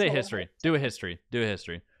 I would say Please roll a history. Do a history. Do a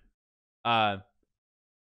history.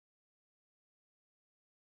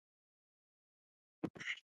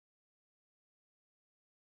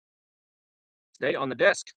 Stay on the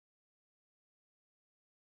desk.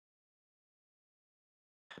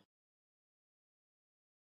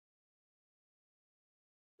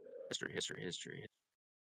 History.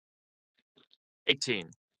 18.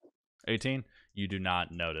 18. You do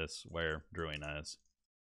not notice where Druina is.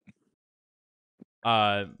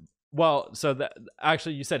 Well, so that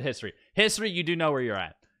actually you said history. History, you do know where you're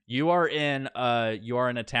at. You are in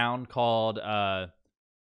a town called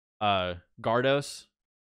Gardos,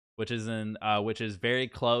 which is very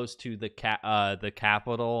close to the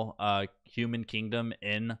capital human kingdom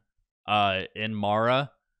in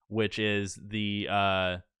Mara, which is the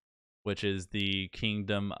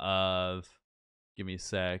kingdom of, give me a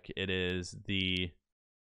sec. It is the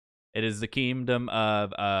kingdom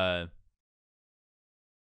of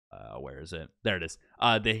where is it? There it is.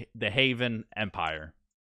 The Haven Empire.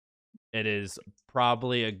 It is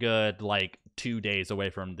probably a good 2 days away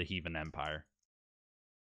from the Haven Empire.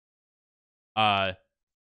 Can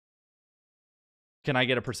I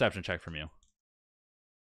get a perception check from you?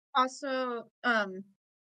 Also,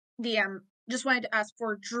 DM, just wanted to ask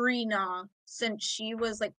for Drina, since she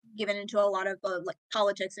was given into a lot of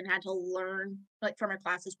politics and had to learn from her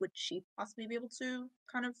classes, would she possibly be able to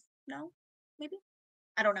kind of know? Maybe?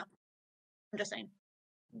 I don't know. I'm just saying.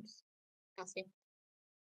 I'm just asking.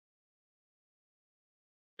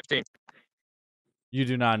 15. You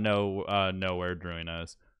do not know where Druina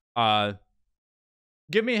is.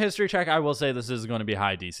 Give me a history check. I will say this is going to be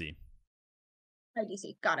high DC. High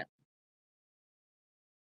DC. Got it.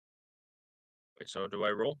 Wait, so do I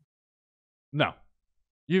roll? No.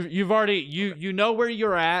 You've already you know where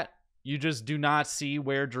you're at. You just do not see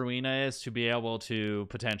where Druina is to be able to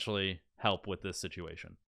potentially help with this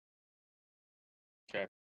situation. Okay.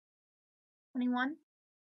 21.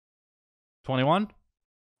 21?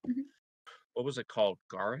 What was it called?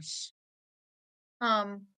 Garrus?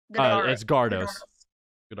 It's Gardos.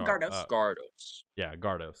 Gardos. Gardos. Yeah,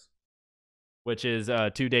 Gardos. Which is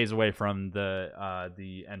 2 days away from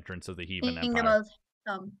the entrance of the Haven Kingdom Empire.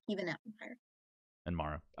 of Haven Empire. And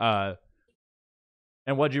Mara.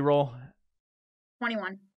 And what'd you roll?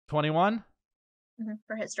 21. 21?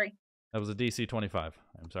 For history. That was a DC 25.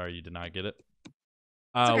 I'm sorry you did not get it.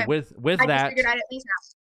 Okay. With I that, just figured I'd at least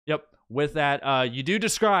ask. Yep. With that, you do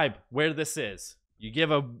describe where this is. You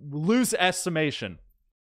give a loose estimation.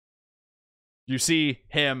 You see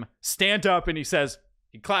him stand up and he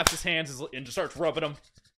claps his hands and just starts rubbing them.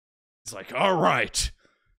 He's like, all right.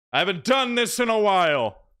 I haven't done this in a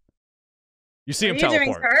while. You see him What are you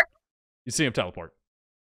teleport. doing, sir? You see him teleport.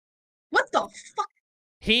 What the fuck?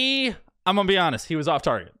 I'm going to be honest, he was off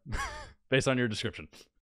target based on your description.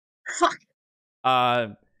 Fuck. By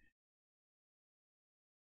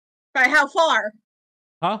how far?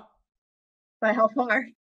 Huh? By how far?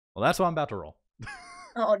 Well, that's what I'm about to roll.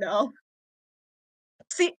 Oh no.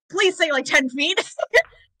 See, please say 10 feet.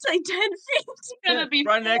 Say 10 feet. It's gonna be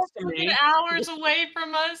Right next to 4 me. hours away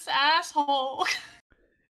from us, asshole.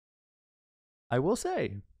 I will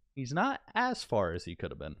say, he's not as far as he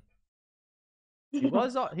could have been. He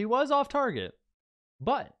was off target,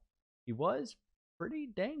 but he was pretty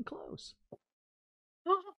dang close.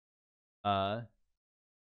 That's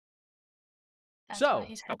So, why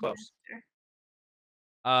he's how close? headmaster.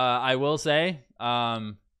 I will say,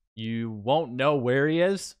 you won't know where he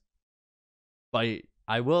is, but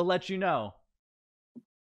I will let you know.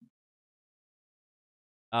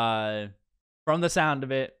 From the sound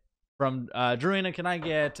of it, from Druina, can I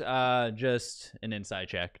get just an insight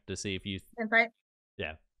check to see if you? Insight?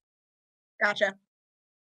 Yeah. Gotcha.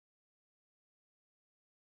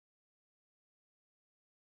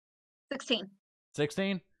 16.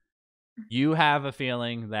 16? You have a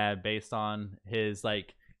feeling that based on his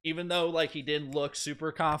even though he didn't look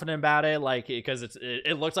super confident about it, because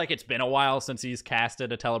it looks like it's been a while since he's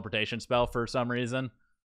casted a teleportation spell for some reason.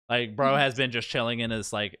 Bro has been just chilling in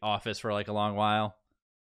his office for a long while.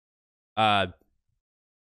 You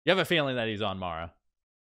have a feeling that he's on Mara.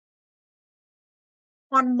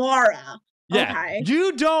 On Mara. Yeah. Okay.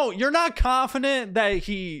 You're not confident that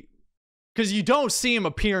because you don't see him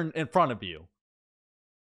appear in front of you.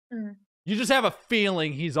 You just have a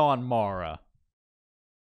feeling he's on Mara.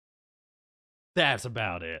 That's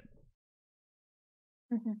about it.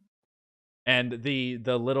 And the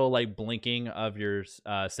little blinking of your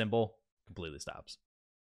symbol completely stops.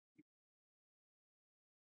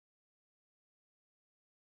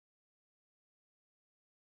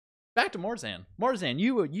 back to Morzan. Morzan,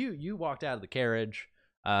 you walked out of the carriage.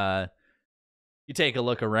 You take a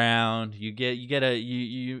look around. You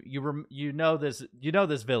know this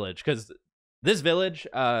village, because this village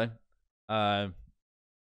of Gardo.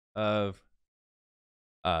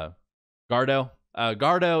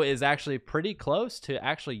 Gardo is actually pretty close to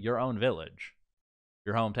actually your own village,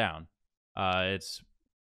 your hometown. It's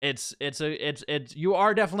you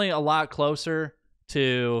are definitely a lot closer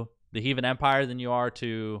to the Heathen Empire than you are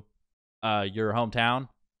to your hometown.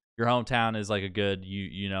 Your hometown is like a good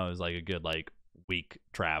is like a good like week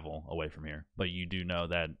travel away from here, but you do know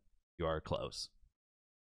that you are close.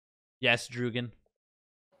 Yes, Drugan.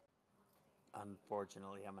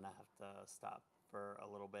 Unfortunately, I'm gonna have to stop for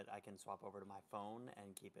a little bit. I can swap over to my phone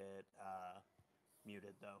and keep it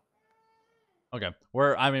muted though. Okay,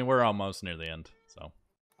 we're almost near the end, so.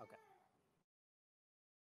 Okay.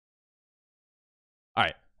 All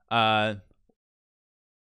right.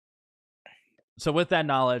 So with that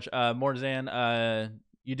knowledge, Morzan,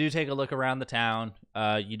 you do take a look around the town.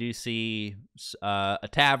 You do see a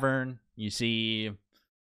tavern. You see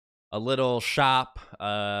a little shop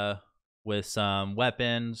with some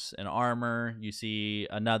weapons and armor. You see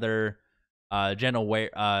another general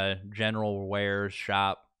wares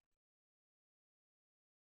shop.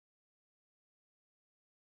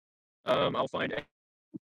 I'll find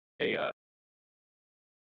actually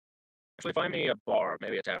find me a bar,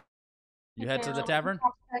 maybe a tavern. You head to the I'll tavern?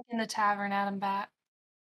 pop back in the tavern, Adam back.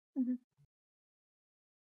 So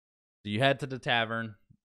you head to the tavern.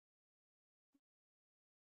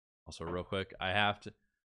 Also, real quick, I have to.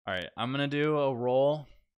 All right, I'm gonna do a roll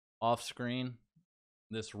off screen.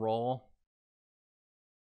 This roll,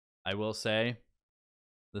 I will say,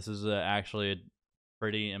 this is actually a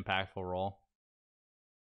pretty impactful roll.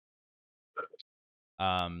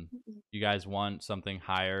 You guys want something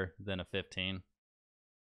higher than a 15?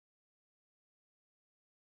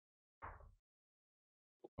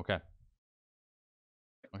 Okay.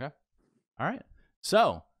 Okay. All right.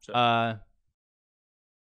 So, so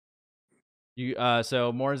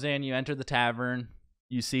Morzan, you enter the tavern.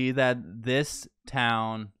 You see that this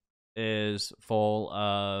town is full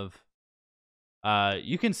of.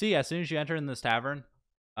 You can see as soon as you enter in this tavern,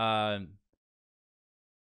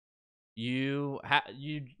 you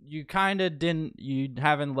kind of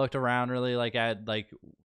haven't looked around really like at like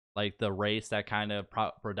the race that kind of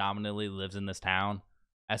predominantly lives in this town.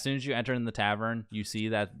 As soon as you enter in the tavern, you see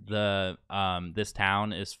that the this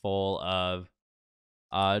town is full of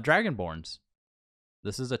dragonborns.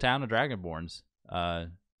 This is a town of dragonborns.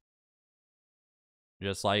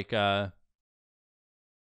 Just like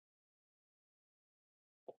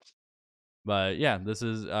but yeah, this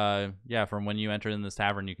is from when you enter in this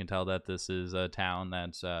tavern, you can tell that this is a town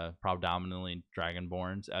that's predominantly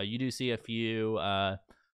dragonborns. You do see a few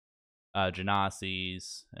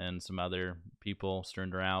Genasi's and some other people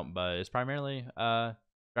strewn around, but it's primarily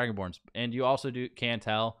dragonborns. And you also can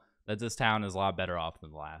tell that this town is a lot better off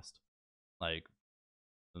than the last, like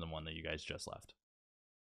than the one that you guys just left.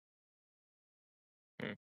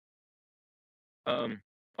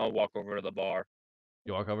 I'll walk over to the bar.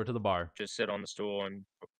 You walk over to the bar. Just sit on the stool and.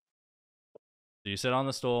 So you sit on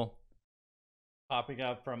the stool, popping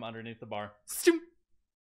up from underneath the bar.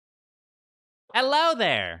 Hello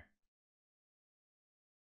there.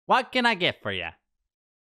 What can I get for you?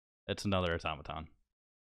 It's another automaton.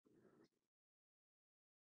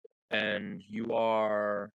 And you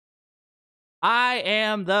are? I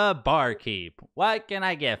am the barkeep. What can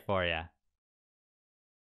I get for you?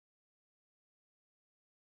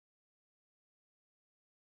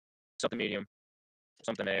 Something medium.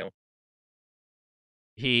 Something ale.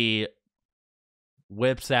 He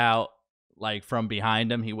whips out, like from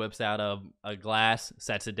behind him, he whips out a glass,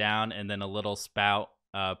 sets it down, and then a little spout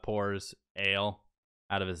pours ale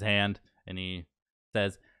out of his hand, and he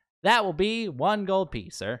says, "That will be 1 gold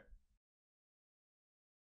piece, sir."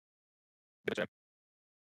 Gotcha.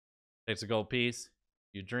 Takes a gold piece.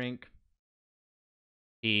 You drink.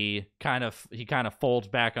 He kind of folds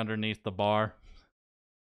back underneath the bar.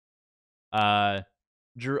 Candor.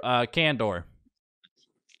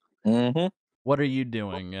 Mm-hmm. What are you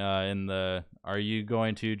doing are you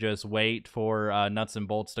going to just wait for Nuts and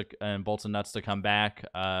Bolts and Nuts to come back?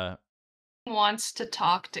 Wants to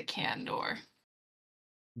talk to Candor.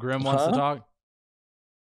 Grim wants to talk?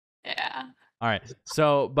 Yeah. All right.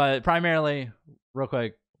 So, but primarily, real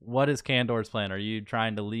quick, what is Candor's plan? Are you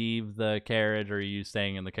trying to leave the carriage, or are you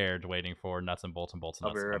staying in the carriage waiting for Nuts and Bolts and Nuts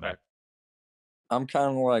to come back? I'm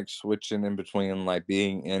kind of like switching in between like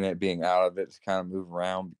being in it, being out of it to kind of move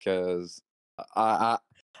around, because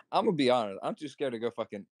I'm gonna be honest. I'm too scared to go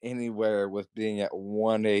fucking anywhere with being at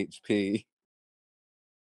 1 HP.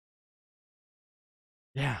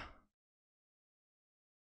 Yeah.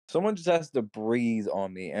 Someone just has to breathe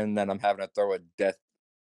on me, and then I'm having to throw a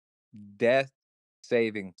death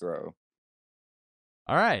saving throw.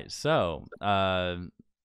 All right. So,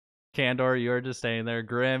 Candor, you're just staying there.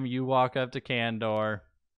 Grim, you walk up to Candor.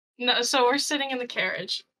 No, so we're sitting in the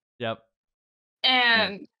carriage, Yep.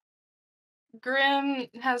 and Grim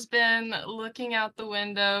has been looking out the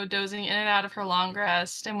window, dozing in and out of her long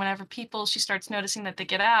rest, and whenever she starts noticing that they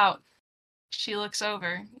get out, she looks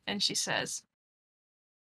over and she says,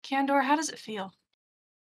 Candor, how does it feel?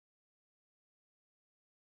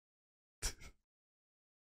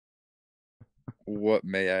 What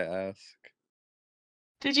may I ask?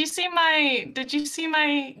 Did you see my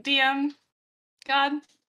DM, God?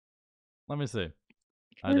 Let me see.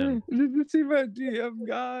 I didn't. Did you see my DM,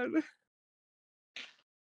 God?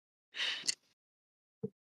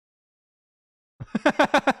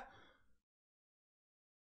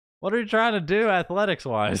 What are you trying to do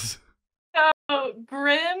athletics-wise? So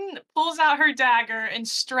Grim pulls out her dagger and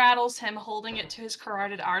straddles him, holding it to his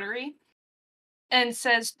carotid artery, and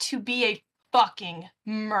says to be a fucking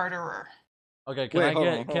murderer. Okay, Wait,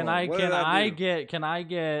 hold can on. I What did I do?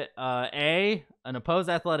 get an opposed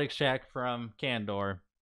athletics check from Candor,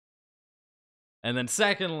 and then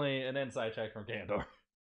secondly an insight check from Candor.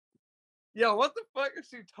 Yo, what the fuck is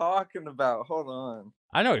she talking about? Hold on.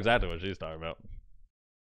 I know exactly what she's talking about.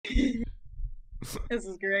 This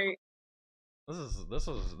is great. This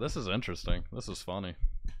is interesting. This is funny.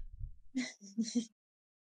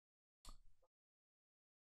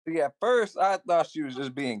 See, at first I thought she was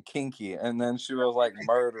just being kinky, and then she was like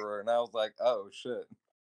murderer, and I was like, oh shit.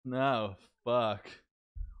 No, fuck.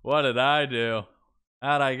 What did I do?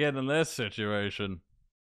 How'd I get in this situation?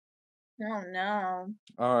 Oh no.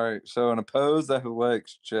 All right, so an opposed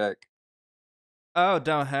athletics check. Oh,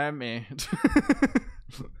 don't hurt me.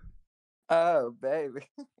 Oh baby.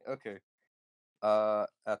 Okay.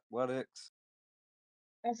 Athletics.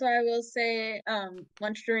 Also, I will say,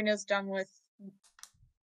 once Dorina's done with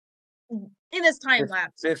in this time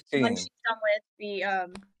lapse, 15. when she's done with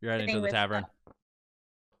the You're heading thing to the with, tavern.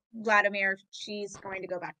 Vladimir, she's going to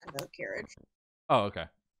go back to the carriage. Oh, okay.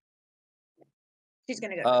 She's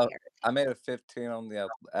gonna go to the carriage. I made a 15 on the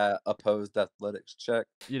opposed athletics check.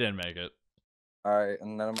 You didn't make it. All right,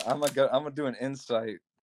 and then I'm gonna do an insight.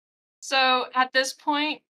 So at this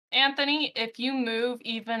point, Anthony, if you move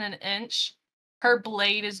even an inch, her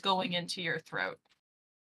blade is going into your throat.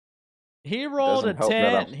 He rolled a Doesn't help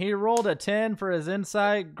that 10. He rolled a 10 for his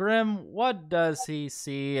insight. Grim, what does he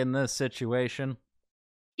see in this situation?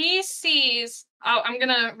 He sees, I'm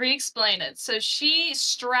gonna re-explain it. So she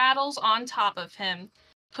straddles on top of him,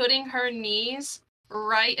 putting her knees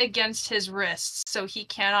right against his wrists so he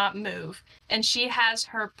cannot move. And she has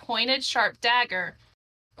her pointed sharp dagger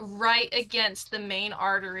right against the main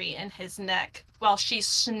artery in his neck while she's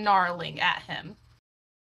snarling at him.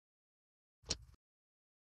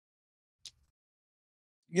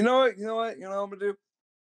 You know what I'm gonna do?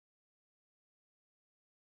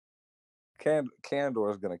 Candor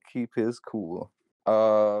is gonna keep his cool.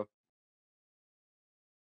 I'm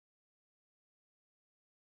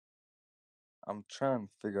trying to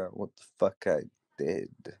figure out what the fuck I did.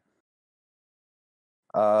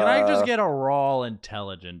 Can I just get a raw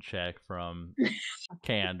intelligence check from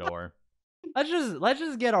Candor? Let's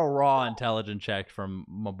just get a raw intelligence check from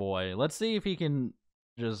my boy. Let's see if he can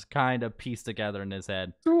just kind of piece together in his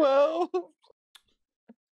head. 12.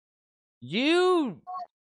 You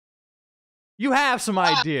have some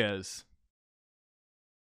ideas.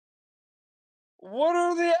 What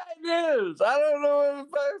are the ideas? I don't know what the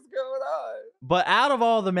fuck's going on. But out of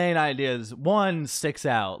all the main ideas, one sticks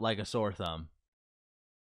out like a sore thumb.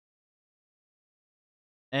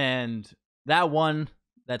 And that one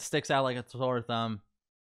that sticks out like a sore thumb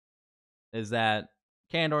is that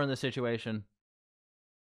Candor in this situation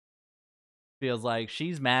feels like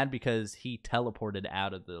she's mad because he teleported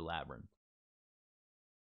out of the labyrinth.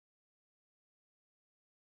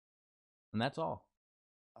 And that's all.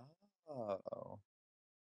 Oh.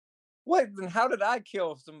 Wait, then how did I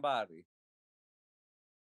kill somebody?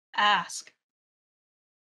 Ask.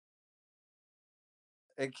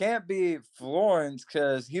 It can't be Florence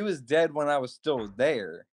because he was dead when I was still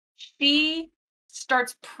there. She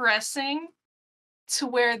starts pressing to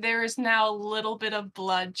where there is now a little bit of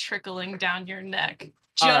blood trickling down your neck.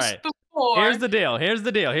 Just before. Here's the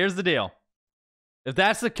deal. If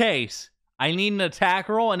that's the case, I need an attack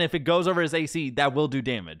roll, and if it goes over his AC, that will do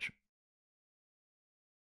damage.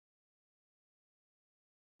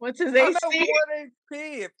 What's his I'm AC? at 1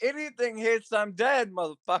 HP. If anything hits, I'm dead,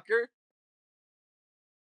 motherfucker.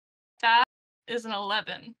 That is an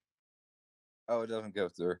 11. Oh, it doesn't go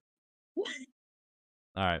through. All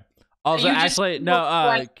right. Also, You just actually, look no.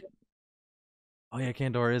 like- Oh yeah,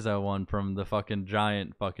 Candor is that one from the fucking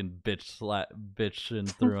giant fucking bitching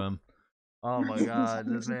through him. Oh my god,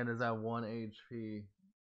 this man is at 1 HP.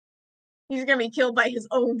 He's gonna be killed by his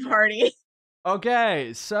own party.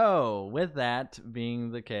 Okay, so with that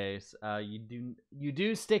being the case, you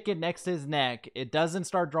do stick it next to his neck. It doesn't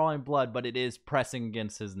start drawing blood, but it is pressing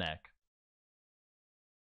against his neck.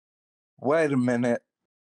 Wait a minute.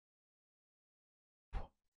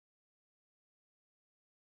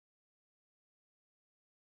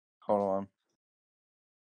 Hold on.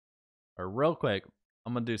 Or real quick,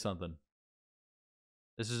 I'm gonna do something.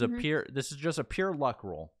 This is This is just a pure luck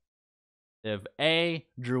roll. If A,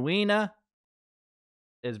 Druina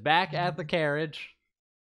is back at the carriage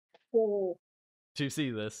Oh. to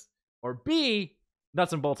see this, or B,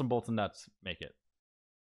 nuts and bolts and nuts make it.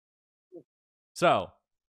 So,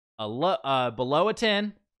 below a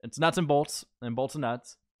 10, it's nuts and bolts and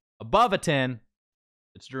nuts. Above a 10,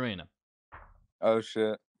 it's Druina. Oh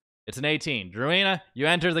shit. It's an 18. Druina, you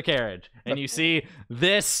enter the carriage and you see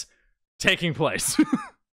this taking place.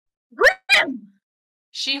 Grim!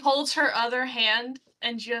 She holds her other hand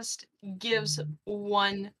and just gives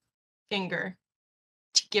one finger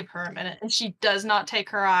to give her a minute, and she does not take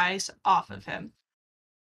her eyes off of him.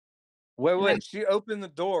 Wait. She opened the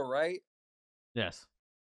door, right? Yes.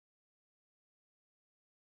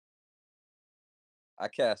 I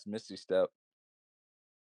cast Misty Step,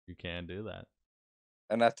 You can do that.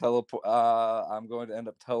 and I'm going to end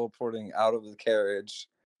up teleporting out of the carriage,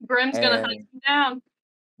 Grim's gonna hunt and him down.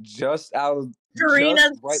 just out of Karina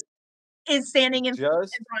just right, is standing in front.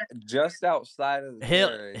 just outside of the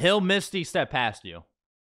carriage. He'll Misty step past you.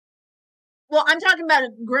 Well, I'm talking about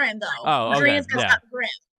Grim though. Oh, okay, Karina's gonna yeah. stop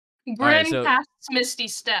Grim. Grim so- casts Misty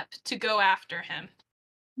Step to go after him.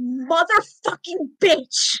 Motherfucking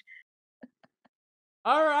bitch!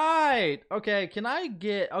 All right. Okay, can I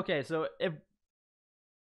get... Okay, so if...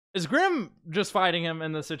 Is Grim just fighting him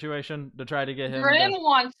in this situation to try to get him... Grim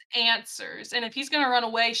wants answers, and if he's gonna run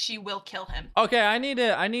away, she will kill him. Okay, I need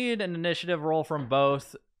an initiative roll from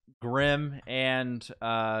both Grim and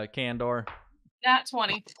Candor. Nat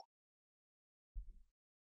 20.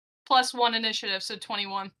 Plus 1 initiative, so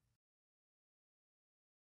 21.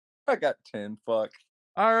 I got 10. Fuck.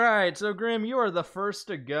 All right, so Grim, you are the first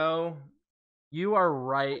to go. You are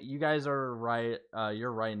right. You guys are right.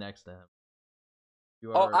 You're right next to him.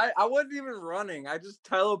 You are... I wasn't even running. I just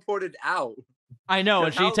teleported out. I know,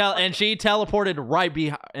 and Because she teleported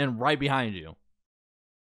right behind you.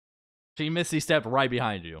 She Misty stepped right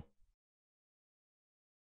behind you.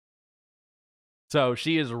 So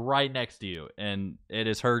she is right next to you, and it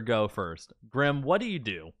is her go first. Grim, what do you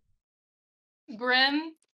do?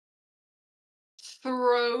 Grim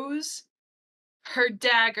throws her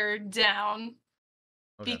dagger down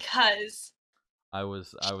because I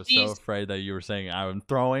was so she's- afraid that you were saying I'm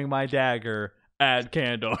throwing my dagger at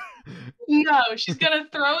Candor. No, she's gonna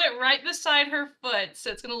throw it right beside her foot,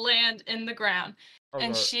 so it's gonna land in the ground.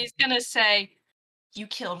 And Okay. she's gonna say, "You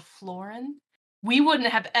killed Florin? We wouldn't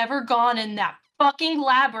have ever gone in that fucking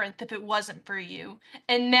labyrinth if it wasn't for you.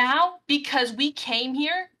 And now, because we came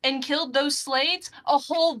here and killed those Slades, a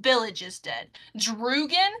whole village is dead.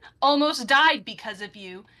 Drugan almost died because of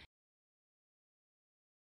you.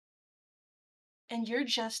 And you're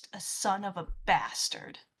just a son of a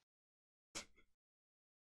bastard."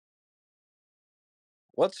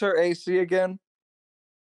 What's her AC again?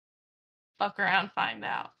 Fuck around, find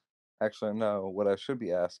out. Actually, no. What I should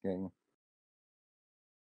be asking.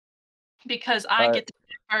 Because I get to do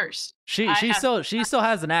it first. She still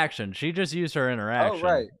has an action. She just used her interaction. Oh,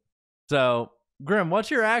 right. So, Grim,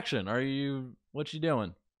 what's your action? What you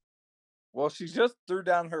doing? Well, she just threw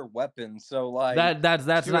down her weapon, so like That's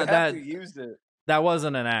she not would have that to use it. that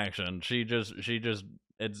wasn't an action.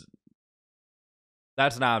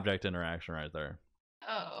 That's an object interaction right there.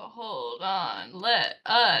 Oh, hold on. Let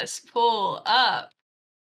us pull up.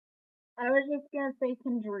 I was just gonna say,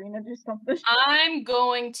 can Dorina do something? I'm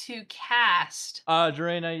going to cast.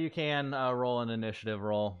 Dorina, you can roll an initiative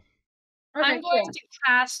roll. Okay, I'm going to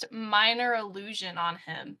cast Minor Illusion on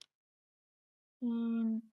him.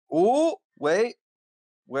 Ooh, wait.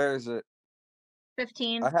 Where is it?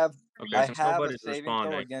 15. I have Okay, since a nobody's saving throw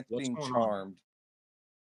responding, against what's being going on? charmed.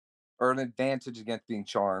 Or an advantage against being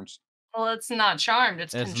charmed. Well, it's not charmed,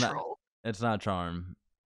 it's It's not- control. It's not charm.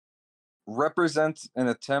 Represents an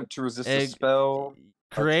attempt to resist a spell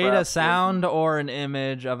Create a trap sound or an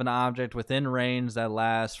image of an object within range that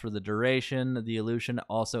lasts for the duration. The illusion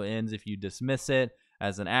also ends if you dismiss it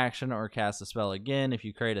as an action or cast a spell again. If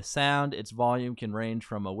you create a sound, its volume can range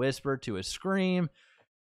from a whisper to a scream.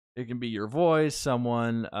 It can be your voice,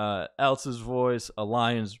 someone else's voice, a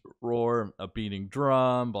lion's roar, a beating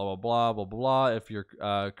drum, blah, blah, blah, blah, blah. If you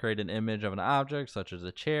create an image of an object, such as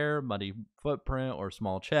a chair, muddy footprint, or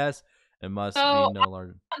small chest, it must be no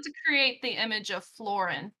larger. I want to create the image of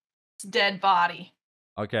Florin, dead body,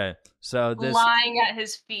 Okay, so this lying at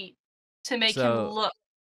his feet to make him look.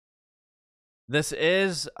 This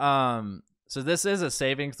is this is a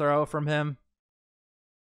saving throw from him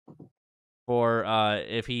for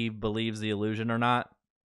if he believes the illusion or not.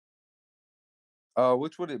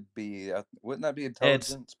 Which would it be? Wouldn't that be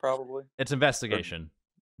intelligence? Probably. It's investigation,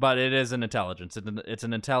 but it is an intelligence. It's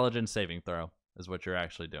an intelligence saving throw, is what you're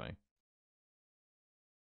actually doing.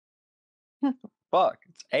 Fuck,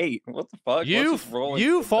 it's 8. What the fuck? You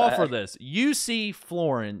fall for this. You see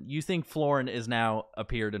Florin. You think Florin is now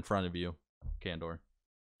appeared in front of you, Candor.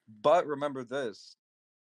 But remember this: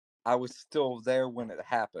 I was still there when it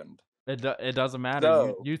happened. It doesn't matter.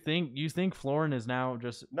 So, you think Florin is now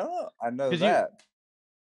just no. I know that.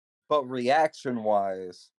 But reaction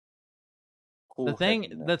wise, cool.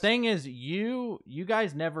 The thing is, you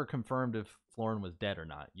guys never confirmed if Florin was dead or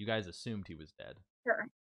not. You guys assumed he was dead. Sure.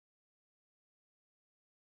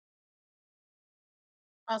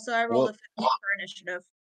 Also, I rolled a 15 for initiative.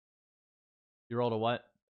 You rolled a what?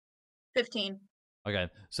 15. Okay,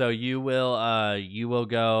 so you will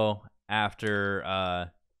go after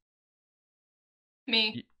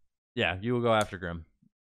me. Yeah, you will go after Grim.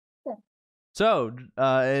 Cool. So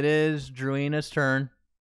it is Druina's turn.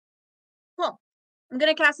 Cool. I'm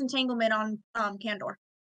gonna cast Entanglement on Candor.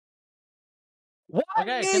 What?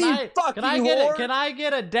 Okay, can I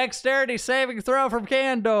get a dexterity saving throw from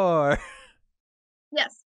Candor?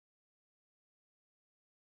 Yes.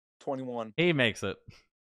 21. He makes it.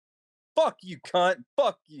 Fuck you, cunt.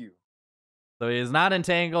 Fuck you. So he is not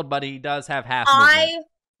entangled, but he does have half I movement.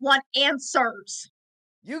 want answers.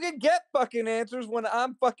 You can get fucking answers when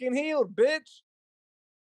I'm fucking healed, bitch.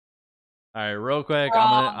 All right, real quick,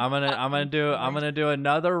 I'm gonna do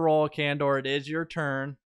another roll, Candor. It is your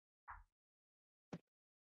turn.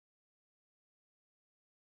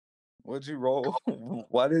 What'd you roll?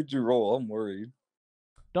 Why did you roll? I'm worried.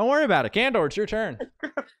 Don't worry about it, Candor. It's your turn.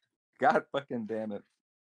 God fucking damn it.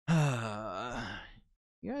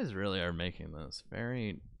 You guys really are making this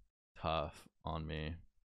very tough on me.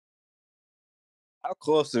 How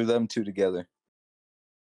close are them two together?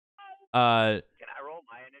 Can I roll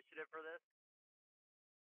my initiative for this?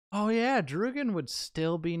 Oh yeah, Drugan would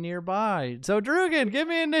still be nearby. So Drugan, give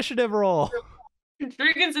me an initiative roll.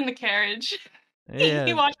 Drugan's in the carriage. Yeah.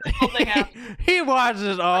 He watched the whole thing happen. He watches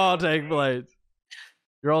it all take place.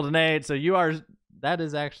 You rolled an 8, so you are. That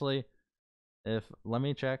is actually. Let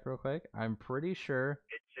me check real quick. I'm pretty sure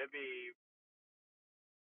it should be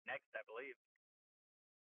next, I believe.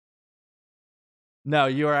 No,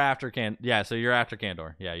 you are after Yeah, so you're after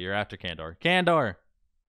Candor. Yeah, you're after Candor. Candor.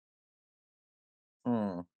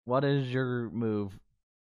 What is your move?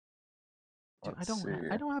 Dude,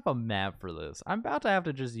 I don't have a map for this. I'm about to have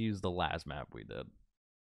to just use the last map we did.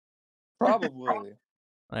 Probably.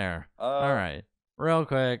 There. All right. Real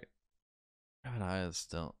quick. Gemini is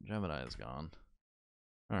gone.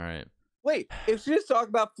 All right. Wait, if she's talking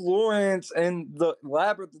about Florence and the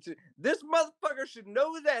labyrinth, this motherfucker should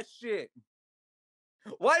know that shit.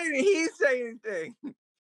 Why didn't he say anything?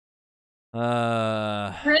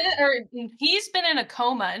 He's been in a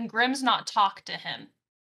coma and Grim's not talked to him.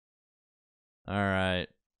 All right.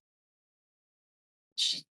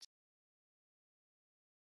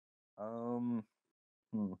 Oh,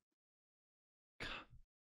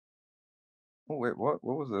 wait, what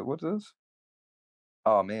was it? What's this?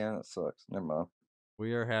 Oh man, that sucks. Never mind.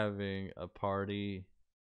 We are having a party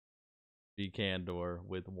Candor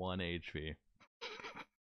with 1 HP.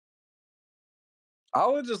 I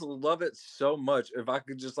would just love it so much if I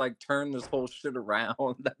could just like turn this whole shit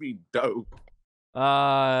around. That'd be dope.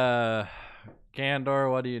 Candor,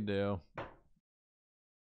 what do you do?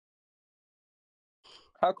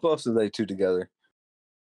 How close are they two together?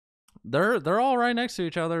 They're all right next to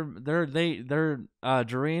each other. They're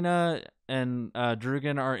Jarina and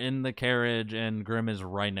Drugan are in the carriage, and Grim is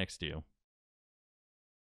right next to you.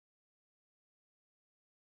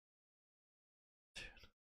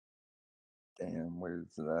 Damn,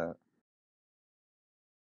 where's that?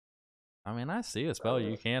 I mean, I see a spell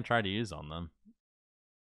you can try to use on them.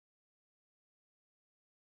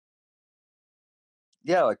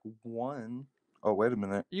 Yeah, like 1. Oh, wait a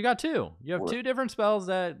minute. You got two. You have What? two different spells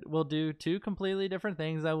that will do two completely different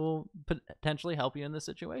things that will potentially help you in this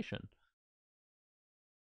situation.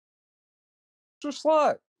 Extra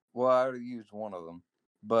slot. Well, I already used one of them,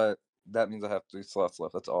 but that means I have 3 slots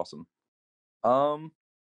left. That's awesome. Oh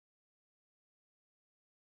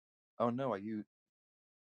no, I used.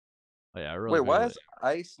 Oh, yeah, really. Wait, why is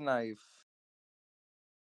Ice Knife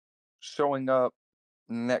showing up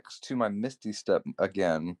next to my Misty Step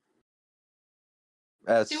again?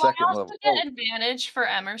 As Do second I also level. get advantage for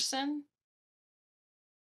Emerson?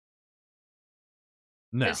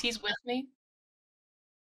 No, Because he's with me?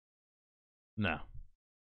 no,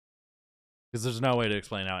 because there's no way to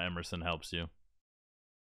explain how Emerson helps you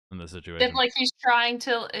in this situation. If like he's trying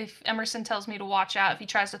to, if Emerson tells me to watch out, if he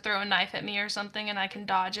tries to throw a knife at me or something and I can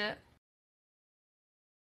dodge it.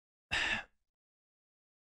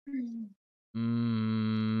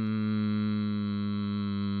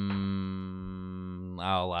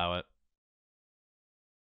 I'll allow it.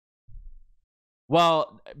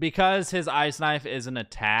 Well, because his ice knife is an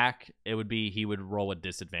attack, it would be he would roll a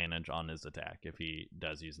disadvantage on his attack if he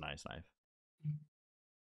does use an ice knife.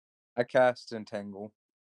 I cast Entangle.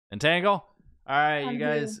 Entangle? All right, On you who?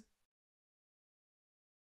 guys.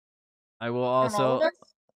 I will On all also. of us?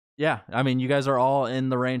 Yeah, I mean, you guys are all in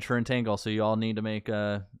the range for Entangle, so you all need to make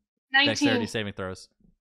dexterity 19. saving throws.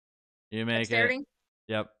 You make Dexterity? it.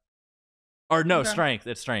 Yep. Or no, Okay. strength.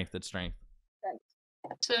 It's strength. It's strength.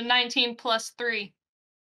 So 19 plus 3.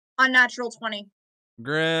 Unnatural 20.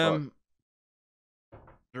 Grim.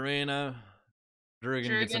 Darina. Drugan gets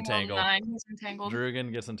Drugan rolled entangled. 9. He's entangled.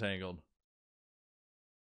 Drugan gets entangled.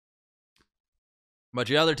 But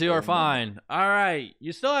the other two are fine. All right.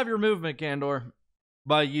 You still have your movement, Candor.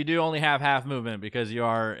 But you do only have half movement because you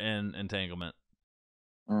are in entanglement.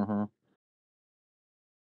 Mm-hmm.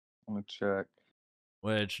 Let me check.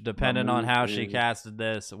 Which, depending on move how she is- casted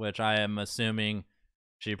this, which I am assuming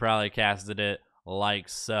she probably casted it like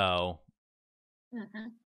so, Mm-hmm.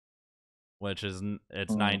 which is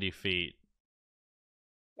it's Mhm. 90 feet.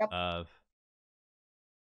 Yep.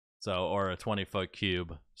 Or a 20-foot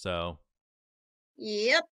cube. So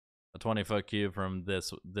Yep. a 20-foot cube from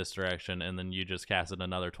this direction, and then you just casted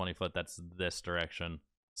another 20-foot that's this direction.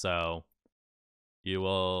 So you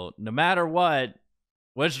will, no matter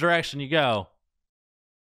which direction you go,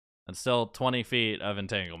 it's still 20 feet of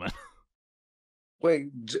entanglement. Wait,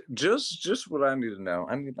 just what I need to know.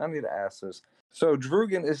 I need to ask this. So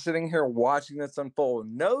Drugan is sitting here watching this unfold,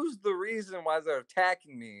 knows the reason why they're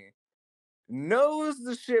attacking me, knows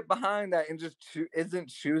the shit behind that, and just isn't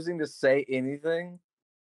choosing to say anything.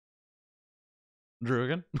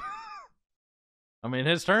 Drugan? I mean,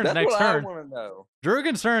 his turn's That's next what turn. I want to know.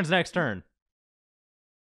 Drugan's turn's next turn.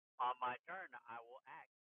 On my turn, I will act.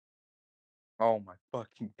 Oh my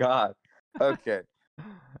fucking god. Okay.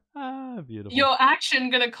 Beautiful. Your action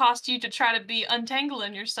gonna cost you to try to be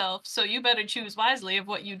untangling yourself, so you better choose wisely of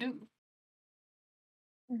what you do.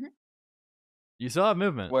 You still have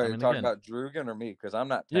movement. Wait, I mean, talking again, about Drugan or me? Because I'm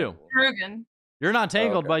not You. tangled. Drugan. you're not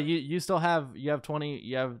tangled, okay. but you still have 20.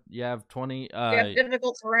 You have 20. We have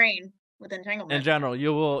difficult terrain with entanglement. In general,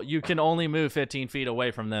 you can only move 15 feet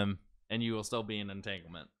away from them, and you will still be in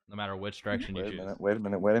entanglement, no matter which direction you Wait a choose. minute. Wait a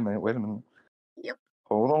minute. Yep.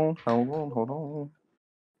 Hold on.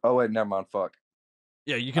 Oh wait, never mind. Fuck.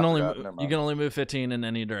 Yeah, you can I only forgot, move, never you mind. can only move 15 in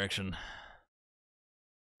any direction.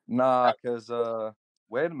 Nah, because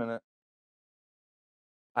wait a minute.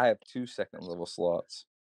 I have 2 second level slots.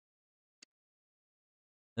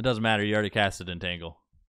 It doesn't matter. You already casted entangle.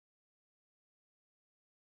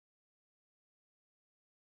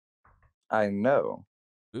 I know,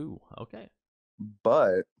 Ooh, okay.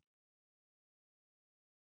 but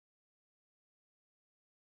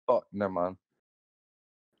oh, never mind.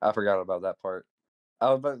 I forgot about that part. I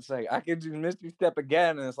was about to say I could do Misty Step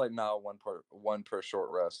again, and it's like no, one per short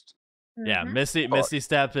rest. Yeah, Mhm. Misty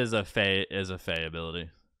Step is a Fey ability,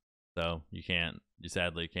 so you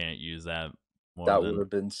sadly can't use that more That than. would have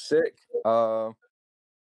been sick.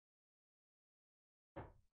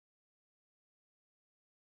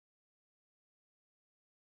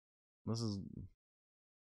 This is,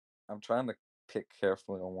 I'm trying to pick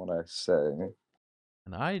carefully on what I say.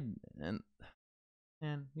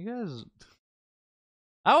 and you guys,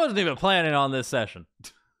 I wasn't even planning on this session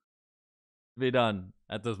to be done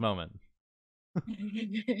at this moment. I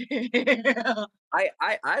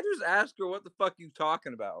just asked her what the fuck you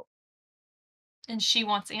talking about. And she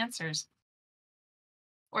wants answers.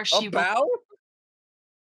 Or she will. About?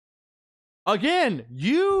 Again,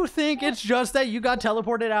 you think it's just that you got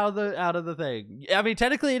teleported out of the thing. I mean,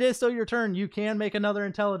 technically, it is still your turn. You can make another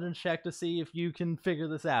intelligence check to see if you can figure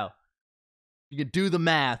this out. You can do the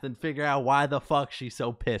math and figure out why the fuck she's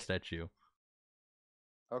so pissed at you.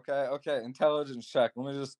 Okay. Intelligence check.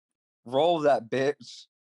 Let me just roll that bitch.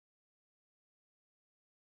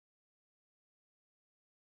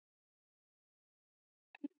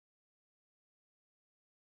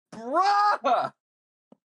 Bruh!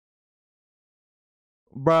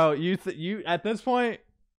 Bro, you at this point,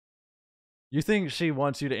 you think she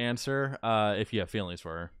wants you to answer if you have feelings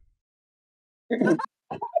for her.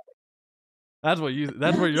 That's where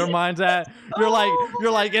your mind's at. You're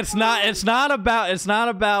like it's not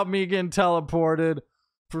about me getting teleported.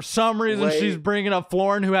 For some reason she's bringing up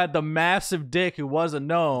Florin, who had the massive dick, who was a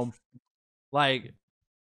gnome. Like,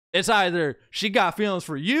 it's either she got feelings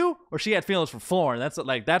for you or she had feelings for Florin.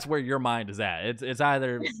 That's where your mind is at. It's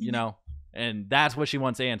either, you know, and that's what she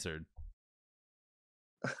wants answered.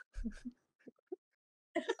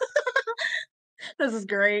 This is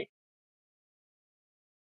great.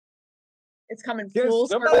 It's coming Can full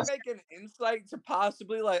somebody circle. make an insight to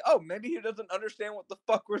possibly like, oh, maybe he doesn't understand what the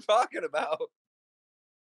fuck we're talking about.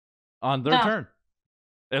 On their turn.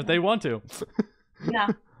 If they want to. No.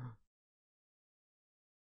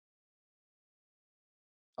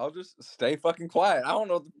 I'll just stay fucking quiet. I don't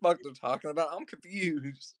know what the fuck they're talking about. I'm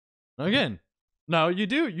confused. Again. No, you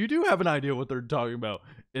do have an idea what they're talking about.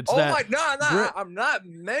 It's No, I'm not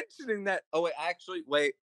mentioning that. Oh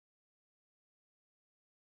wait.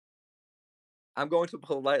 I'm going to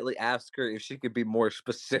politely ask her if she could be more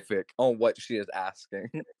specific on what she is asking.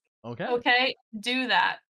 Okay. Okay, do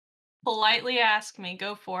that. Politely ask me.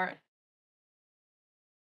 Go for it.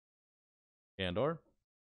 Candor?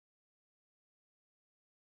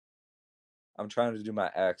 I'm trying to do my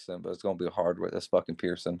accent, but it's gonna be hard with this fucking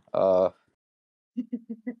Pearson. Oh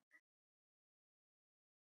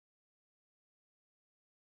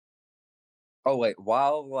wait,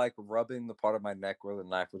 while like rubbing the part of my neck where the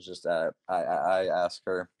knife was just at, I asked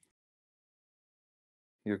her,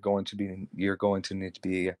 You're going to need to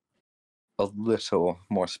be a little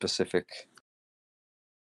more specific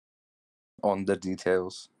on the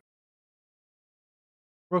details.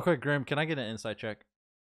 Real quick, Grim, can I get an insight check?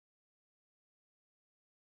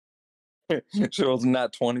 She rolls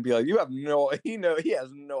not 20, be like, he has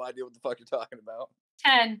no idea what the fuck you're talking about.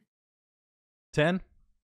 10. 10?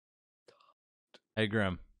 Hey,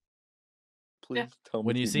 Grim. Please tell me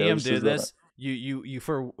when you see him do this, you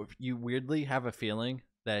weirdly have a feeling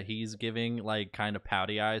that he's giving like kind of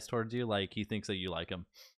pouty eyes towards you, like he thinks that you like him.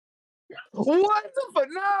 What the fuck?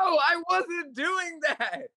 No, I wasn't doing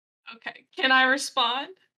that. Okay, can I respond?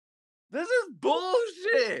 This is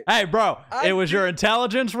bullshit. Hey, bro, it was your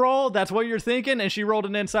intelligence roll. That's what you're thinking, and she rolled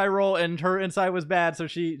an insight roll, and her insight was bad, so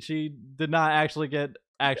she did not actually get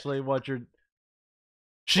what you're.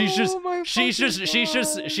 She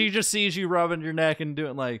just sees you rubbing your neck and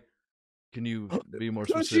doing like, can you be more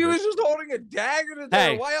specific? She was just holding a dagger to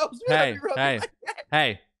there. Why else would I be rubbing my neck?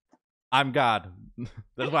 Hey, I'm God.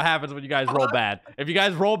 That's what happens when you guys roll bad. If you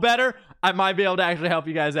guys roll better, I might be able to actually help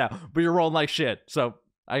you guys out. But you're rolling like shit, so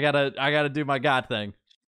I gotta do my God thing.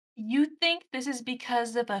 You think this is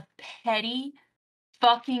because of a petty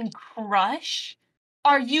fucking crush?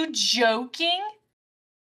 Are you joking?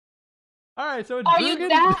 All right, so are you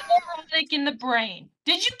that neurotic in the brain?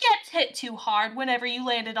 Did you get hit too hard whenever you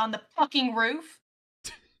landed on the fucking roof?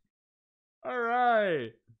 All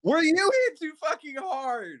right. Were you hit too fucking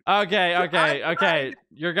hard? Okay.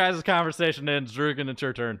 Your guys' conversation ends. Drugan, it's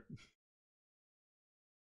your turn.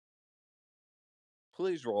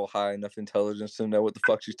 Please roll high enough intelligence to know what the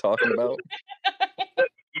fuck she's talking about.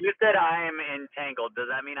 You said I am entangled. Does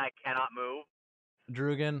that mean I cannot move?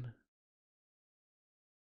 Drugan,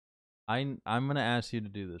 I'm gonna ask you to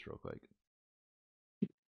do this real quick.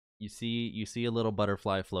 You see a little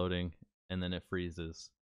butterfly floating, and then it freezes,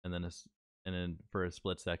 and then for a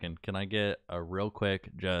split second, can I get a real quick,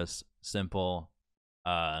 just simple,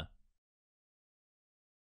 let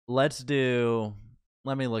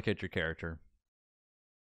me look at your character.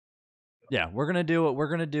 Yeah, we're gonna do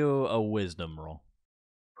a wisdom roll.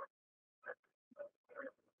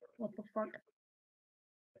 What the fuck?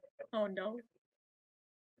 Oh no.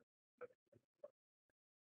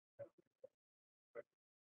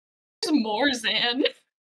 Morzan.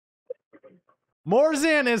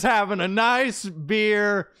 Morzan is having a nice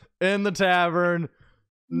beer in the tavern,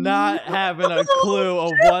 not having a clue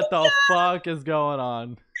of what the fuck is going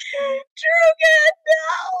on. Drugan,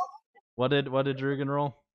 no! What did Drugan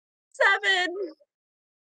roll? 7.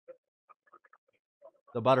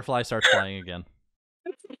 The butterfly starts flying again.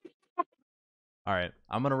 All right,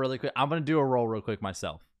 I'm gonna do a roll real quick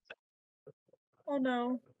myself. Oh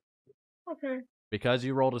no. Okay. Because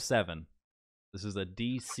you rolled a 7, this is a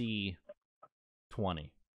DC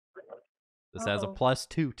 20. This has a Uh-oh.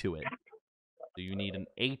 +2 to it. So you need an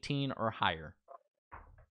 18 or higher.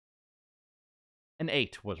 An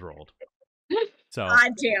 8 was rolled. So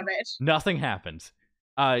God damn it. nothing happens.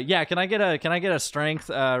 Yeah, can I get a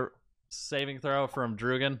strength saving throw from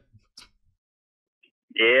Drugan?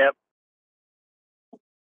 Yep.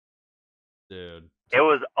 Dude. It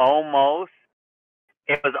was almost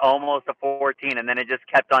a 14, and then it just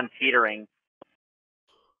kept on teetering.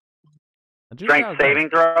 Strength saving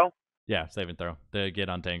throw? Yeah, saving throw to get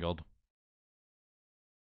untangled.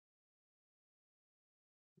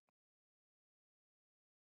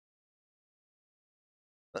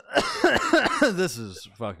 This is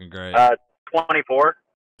fucking great. 24.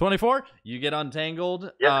 24? You get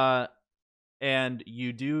untangled. Yep. And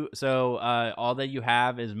you do so. All that you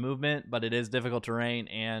have is movement, but it is difficult terrain,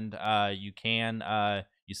 and you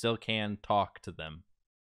still can talk to them.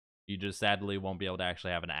 You just sadly won't be able to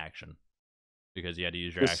actually have an action because you had to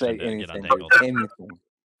use your Just action say to anything. get untangled. Anything.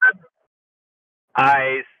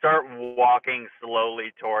 I start walking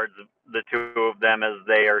slowly towards the two of them as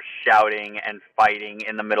they are shouting and fighting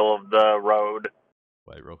in the middle of the road.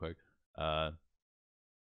 Wait, real quick. Hey,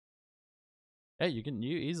 you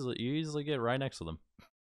easily get right next to them.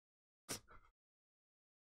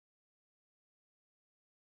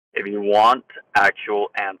 If you want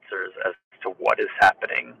actual answers as to what is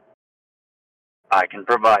happening, I can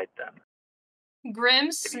provide them.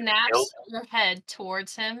 Grim snaps her head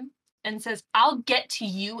towards him and says, "I'll get to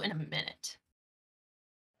you in a minute."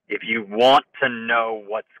 If you want to know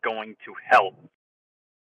what's going to help,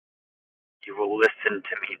 you will listen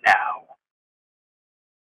to me now.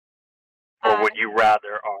 Or would you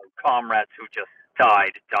rather our comrades who just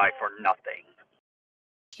died die for nothing?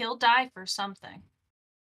 He'll die for something.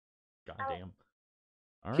 Goddamn.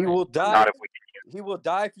 All He right. will die. Not if we can. He will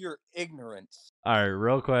die for your ignorance. All right,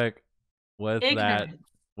 real quick. With Ignorant.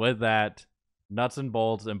 that, Nuts and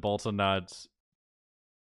Bolts and Bolts and Nuts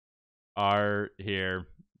are here.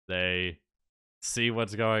 They see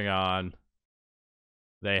what's going on.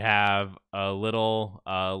 They have a little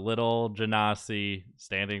Genasi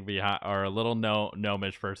standing behind, or a little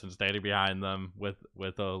gnomish person standing behind them with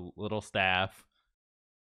a little staff.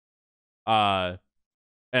 And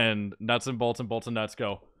Nuts and Bolts and Nuts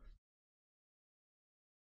go,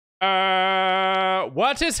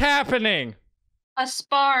 what is happening? A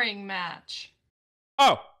sparring match.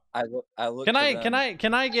 Oh, I look. can to them. I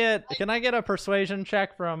get a persuasion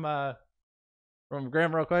check from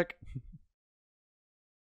Graham real quick?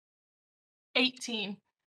 18.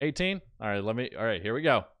 18? All right, here we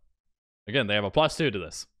go. Again, they have a +2 to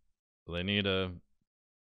this. So they need a...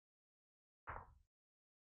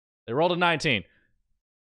 They rolled a 19.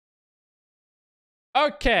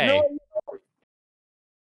 Okay. No.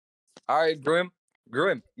 All right, Grim,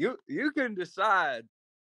 you can decide.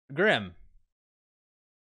 Grim.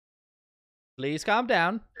 Please calm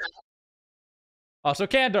down. Also,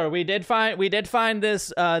 Candor, we did find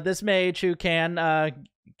this this mage who can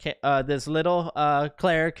this little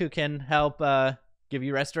cleric who can help give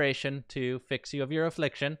you restoration to fix you of your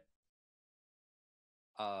affliction.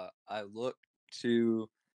 I look to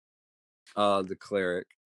the cleric.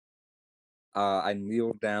 I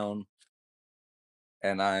kneel down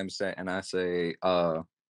and I say, I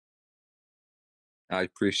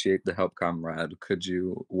appreciate the help, comrade. Could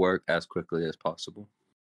you work as quickly as possible?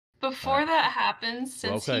 Before that happens,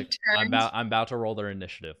 since he quick, turns... I'm about to roll their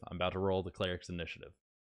initiative. I'm about to roll the cleric's initiative.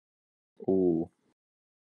 Ooh.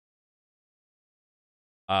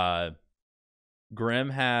 Grim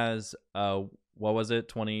has what was it,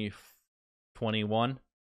 21 for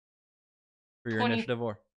your 20. initiative,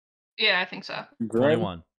 or Yeah, I think so. Grim,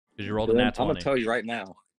 21 because you rolled a nat 20. I'm gonna tell you right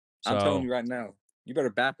now. So, I'm telling you right now. You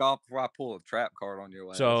better back off before I pull a trap card on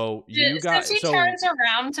your ass. So you got Since he turns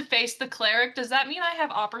around to face the cleric, does that mean I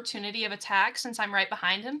have opportunity of attack since I'm right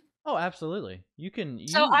behind him? Oh, absolutely. You can.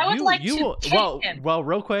 So I would like to kick him. Well,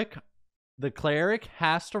 real quick, the cleric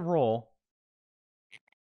has to roll.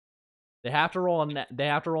 They have to roll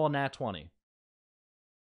a nat 20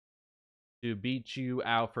 to beat you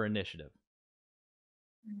out for initiative.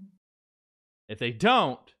 If they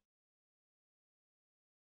don't,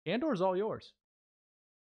 Candor's all yours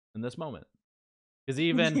in this moment. Because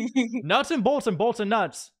even Nuts and Bolts and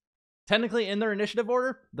Nuts, technically in their initiative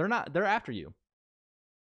order, they're after you.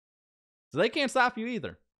 So they can't stop you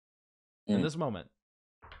either in this moment.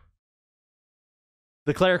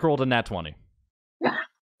 The cleric rolled a nat 20.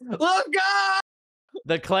 Let's go!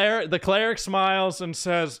 The cleric smiles and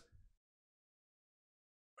says,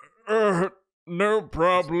 no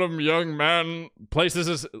problem, young man.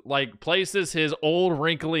 Places his old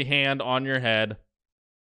wrinkly hand on your head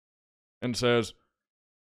and says,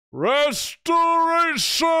 Restoration!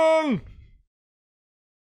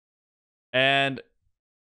 And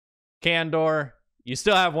Candor, you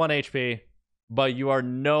still have 1 HP, but you are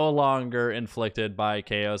no longer inflicted by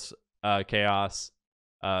chaos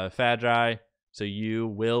Fagi, so you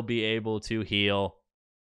will be able to heal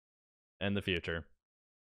in the future.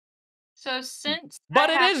 So since But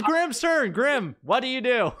it is Grim's turn. Grim, what do you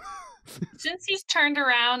do? Since he's turned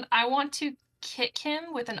around, I want to kick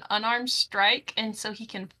him with an unarmed strike, and so he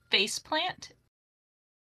can face plant.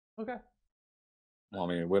 Okay. Well, I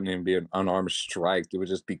mean, it wouldn't even be an unarmed strike. It would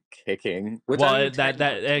just be kicking. Which Well,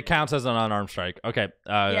 it counts as an unarmed strike. Okay.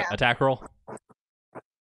 Yeah. Attack roll.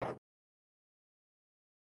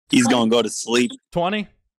 He's gonna go to sleep. 20.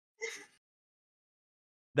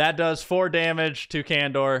 That does 4 damage to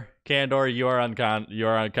Candor. Candor, you are unconscious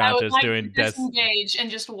I would like doing to death disengage and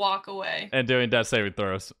just walk away. and doing death saving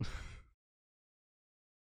throws.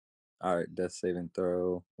 All right, death saving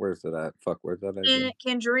throw. Where's it at? Fuck, where's that at?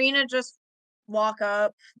 Can Jarina just walk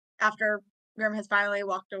up after Grim has finally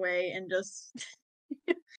walked away and just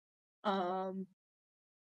oh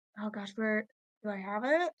gosh, where do I have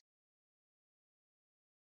it?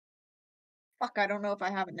 Fuck, I don't know if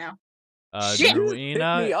I have it now. Shit!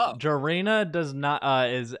 Jarina does not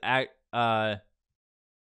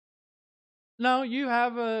no, you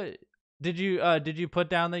have a did you put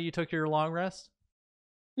down that you took your long rest?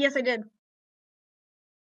 Yes, I did.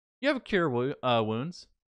 You have cure wounds.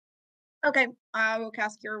 Okay, I will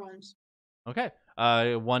cast Cure Wounds. Okay.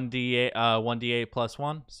 1d8 plus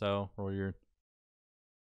 1, so roll your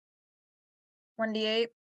 1d8.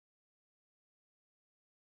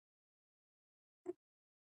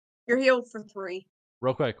 You're healed for 3.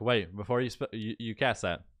 real quick. Wait, before you cast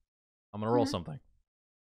that, I'm gonna roll something.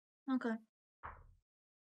 Okay.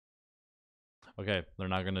 Okay, they're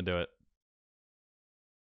not gonna do it.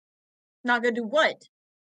 Not gonna do what?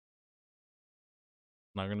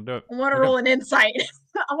 Not gonna do it. I want to roll an insight.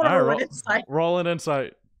 I want to roll an insight. Roll an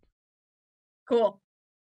insight. Cool.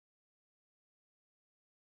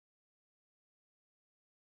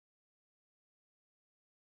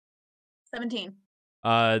 $17.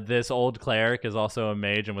 This old cleric is also a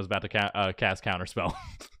mage and was about to cast counterspell,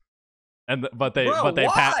 but they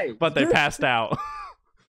passed out.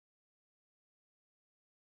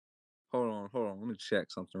 Hold on. Let me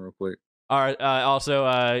check something real quick. All right.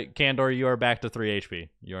 Also, Candor, you are back to 3 HP.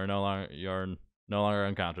 You are no longer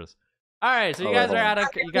unconscious. All right. So you guys are out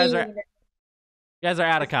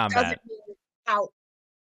of combat. Out.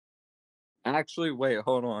 Actually, wait.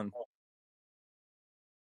 Hold on.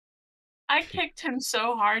 I kicked him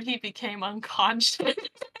so hard he became unconscious.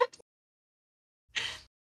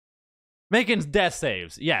 Making death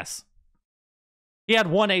saves. Yes. He had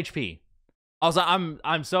 1 HP. Also,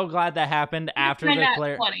 I'm so glad that happened after the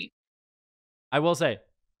cleric. 20. I will say.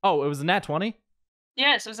 Oh, it was a nat 20?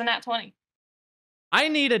 Yes, it was a nat 20. I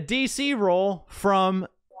need a DC roll from.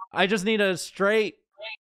 I just need a straight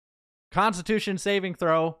Constitution saving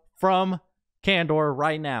throw from Candor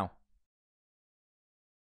right now.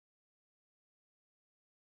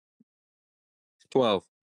 12.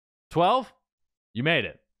 12? You made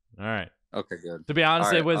it. All right. Okay, good. To be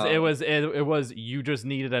honest, Right, it was you just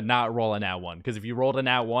needed to not roll a nat 1, because if you rolled a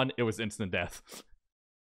nat 1, it was instant death.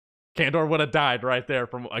 Candor would have died right there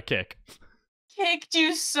from a kick. Kicked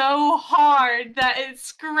you so hard that it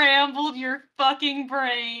scrambled your fucking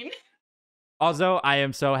brain. Also, I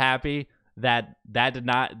am so happy that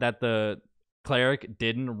the cleric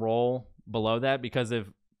didn't roll below that, because if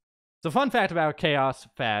it's a fun fact about Chaos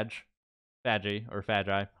Fagi,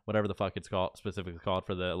 whatever the fuck it's specifically called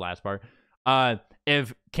for the last part.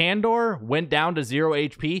 If Candor went down to 0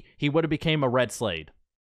 HP, he would have became a red Slade.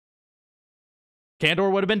 Candor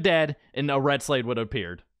would have been dead, and a red Slade would have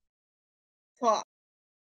appeared. Fuck.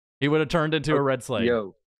 He would have turned into a red Slade.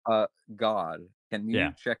 Yo, God, can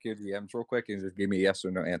you check your DMs real quick and just give me a yes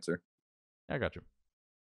or no answer? I got you.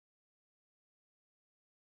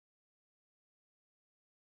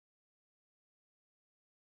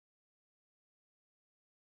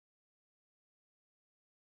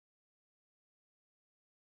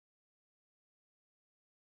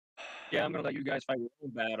 Yeah, I'm gonna let you guys fight your own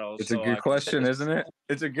battles. It's a good question, isn't it?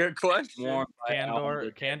 It's a good question.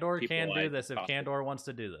 Candor can do this if Candor wants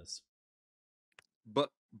to do this. But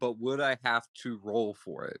would I have to roll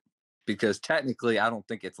for it? Because technically, I don't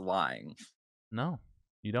think it's lying. No,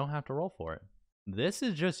 you don't have to roll for it. This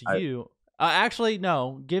is just you. Actually,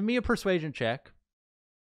 no. Give me a persuasion check.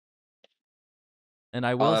 And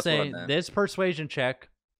I will say this persuasion check.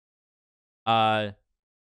 Yeah,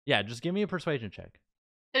 just give me a persuasion check.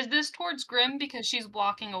 Is this towards Grim because she's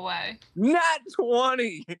walking away? Not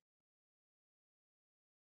 20.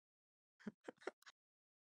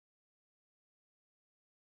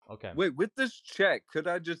 Okay. Wait, with this check, could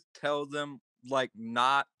I just tell them like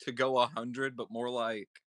not to go 100, but more like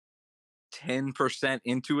 10%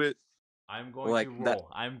 into it? I'm going like to that- roll.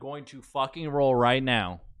 I'm going to fucking roll right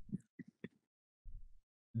now.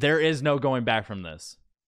 There is no going back from this.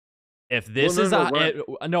 If this Well, is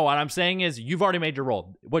no, no, what I'm saying is you've already made your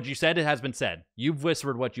roll. What you said, it has been said. You've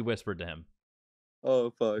whispered what you whispered to him.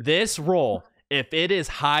 Oh fuck. This roll, if it is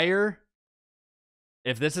higher,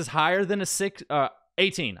 if this is higher than a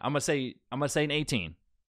 18, I'm gonna say an 18.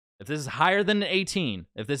 If this is higher than an 18,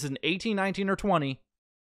 if this is an 18, 19, or 20,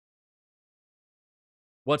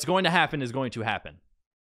 what's going to happen is going to happen.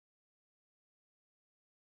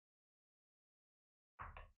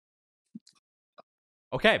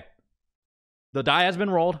 Okay. The die has been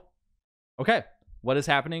rolled. Okay. What is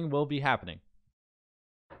happening will be happening.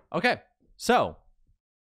 Okay. So,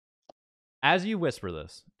 as you whisper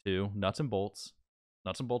this to Nuts and Bolts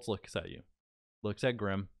looks at you, looks at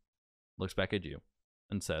Grim, looks back at you,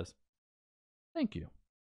 and says, "Thank you."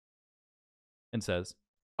 And says,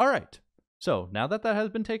 "All right. So, now that has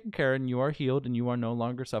been taken care of and you are healed and you are no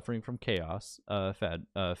longer suffering from chaos,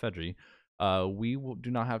 Fedri,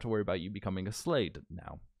 do not have to worry about you becoming a slave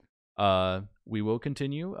now. We will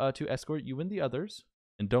continue to escort you and the others,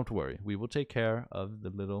 and don't worry, we will take care of the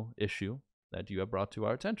little issue that you have brought to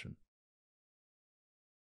our attention.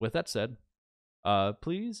 With that said,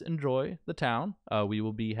 please enjoy the town. We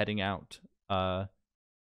will be heading out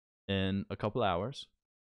in a couple hours.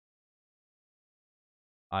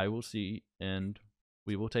 I will see, and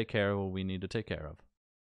we will take care of what we need to take care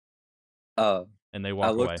of." And they walk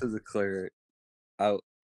I look away. to the cleric.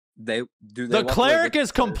 The cleric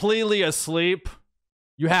is completely asleep.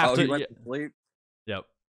 You have to. He went to sleep? Yep.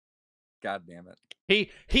 God damn it.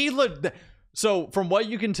 He looked. So from what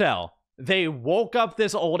you can tell, they woke up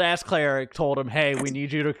this old ass cleric, told him, "Hey, we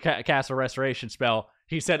need you to cast a restoration spell."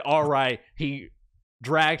 He said, "All right." He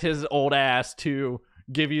dragged his old ass to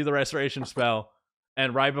give you the restoration spell,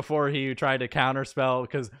 and right before he tried to counterspell,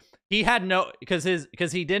 because he had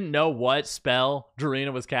because he didn't know what spell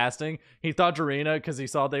Dorina was casting. He thought Dorina, because he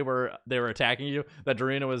saw they were attacking you, that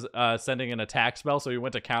Dorina was sending an attack spell, so he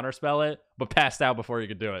went to counterspell it, but passed out before he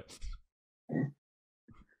could do it.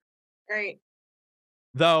 Great.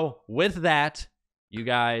 Though, with that, you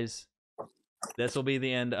guys, this will be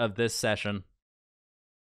the end of this session.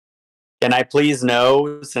 Can I please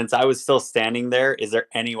know, since I was still standing there, is there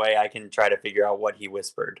any way I can try to figure out what he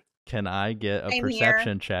whispered? Can I get a Same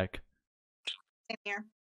perception check? Same here.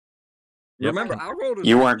 Yep. Remember, I rolled a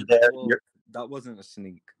You weren't there. well, that wasn't a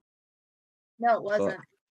sneak. No, it wasn't.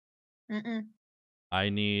 Mm-mm. I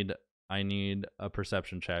need a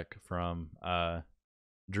perception check from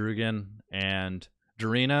Drugan and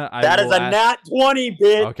Dorina. That is a nat 20,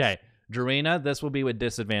 bitch. Okay, Dorina, this will be with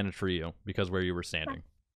disadvantage for you because where you were standing.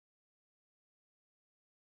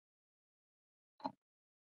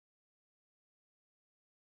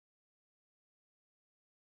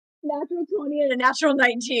 Natural 20 and a natural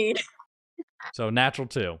 19. So natural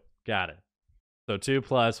 2. Got it. So 2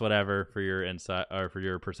 plus whatever for your insight or for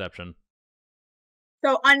your perception.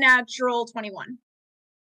 So unnatural 21.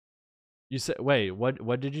 You said wait, what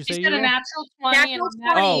did you say? She said a rolled? natural 20 Natural and a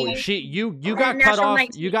natural 20. You And got cut natural off.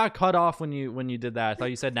 19. You got cut off when you did that. I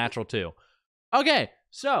thought you said natural 2. Okay,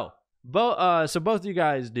 so both of you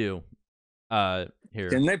guys do here.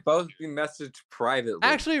 Can they both be messaged privately?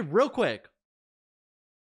 Actually, real quick.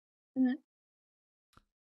 Mhm.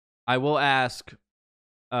 I will ask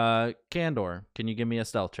Candor, can you give me a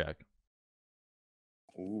stealth check?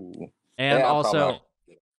 Ooh. And Yeah, also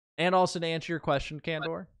probably. to answer your question,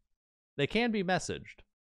 Candor, they can be messaged.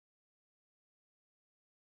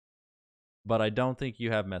 But I don't think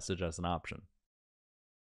you have message as an option.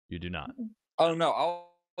 You do not. Oh no,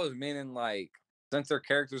 I was meaning like since their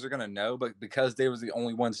characters are gonna know, but because they was the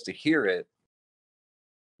only ones to hear it.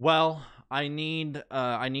 Well, I need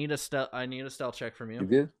a stealth check from You you.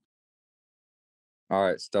 good? All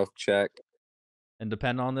right, stealth check. And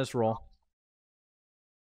depend on this roll.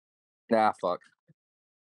 Nah, fuck.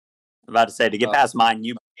 I'm about to say, to get past mine,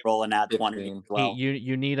 you roll a nat 20 as 15. well.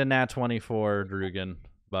 You need a nat 20 for Drugan,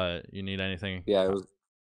 but you need anything? Yeah,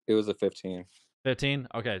 it was a 15. 15?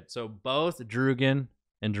 Okay, so both Drugan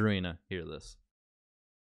and Druina hear this.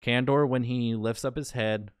 Candor, when he lifts up his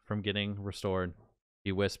head from getting restored,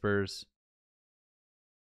 he whispers,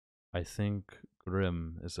 "I think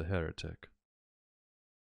Grim is a heretic."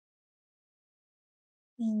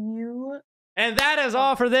 And that is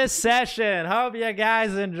all for this session. Hope you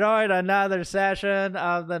guys enjoyed another session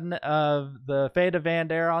of the Fate of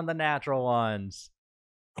Vandera on the Natural Ones.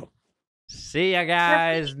 See you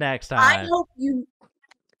guys next time. I hope you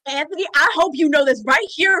Anthony, I hope you know this right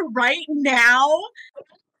here, right now.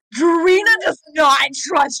 Drina does not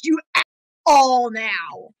trust you at all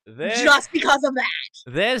now. Just because of that.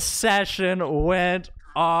 This session went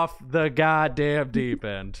off the goddamn deep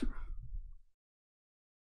end.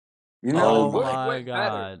 You know, Oh it would have my went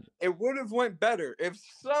God. better. It would have went better if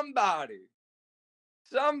somebody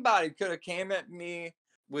could have came at me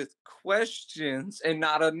with questions and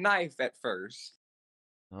not a knife at first.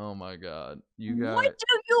 Oh my God. You got What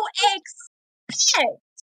do you expect?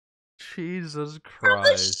 Jesus From the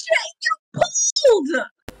Christ. shit you pulled?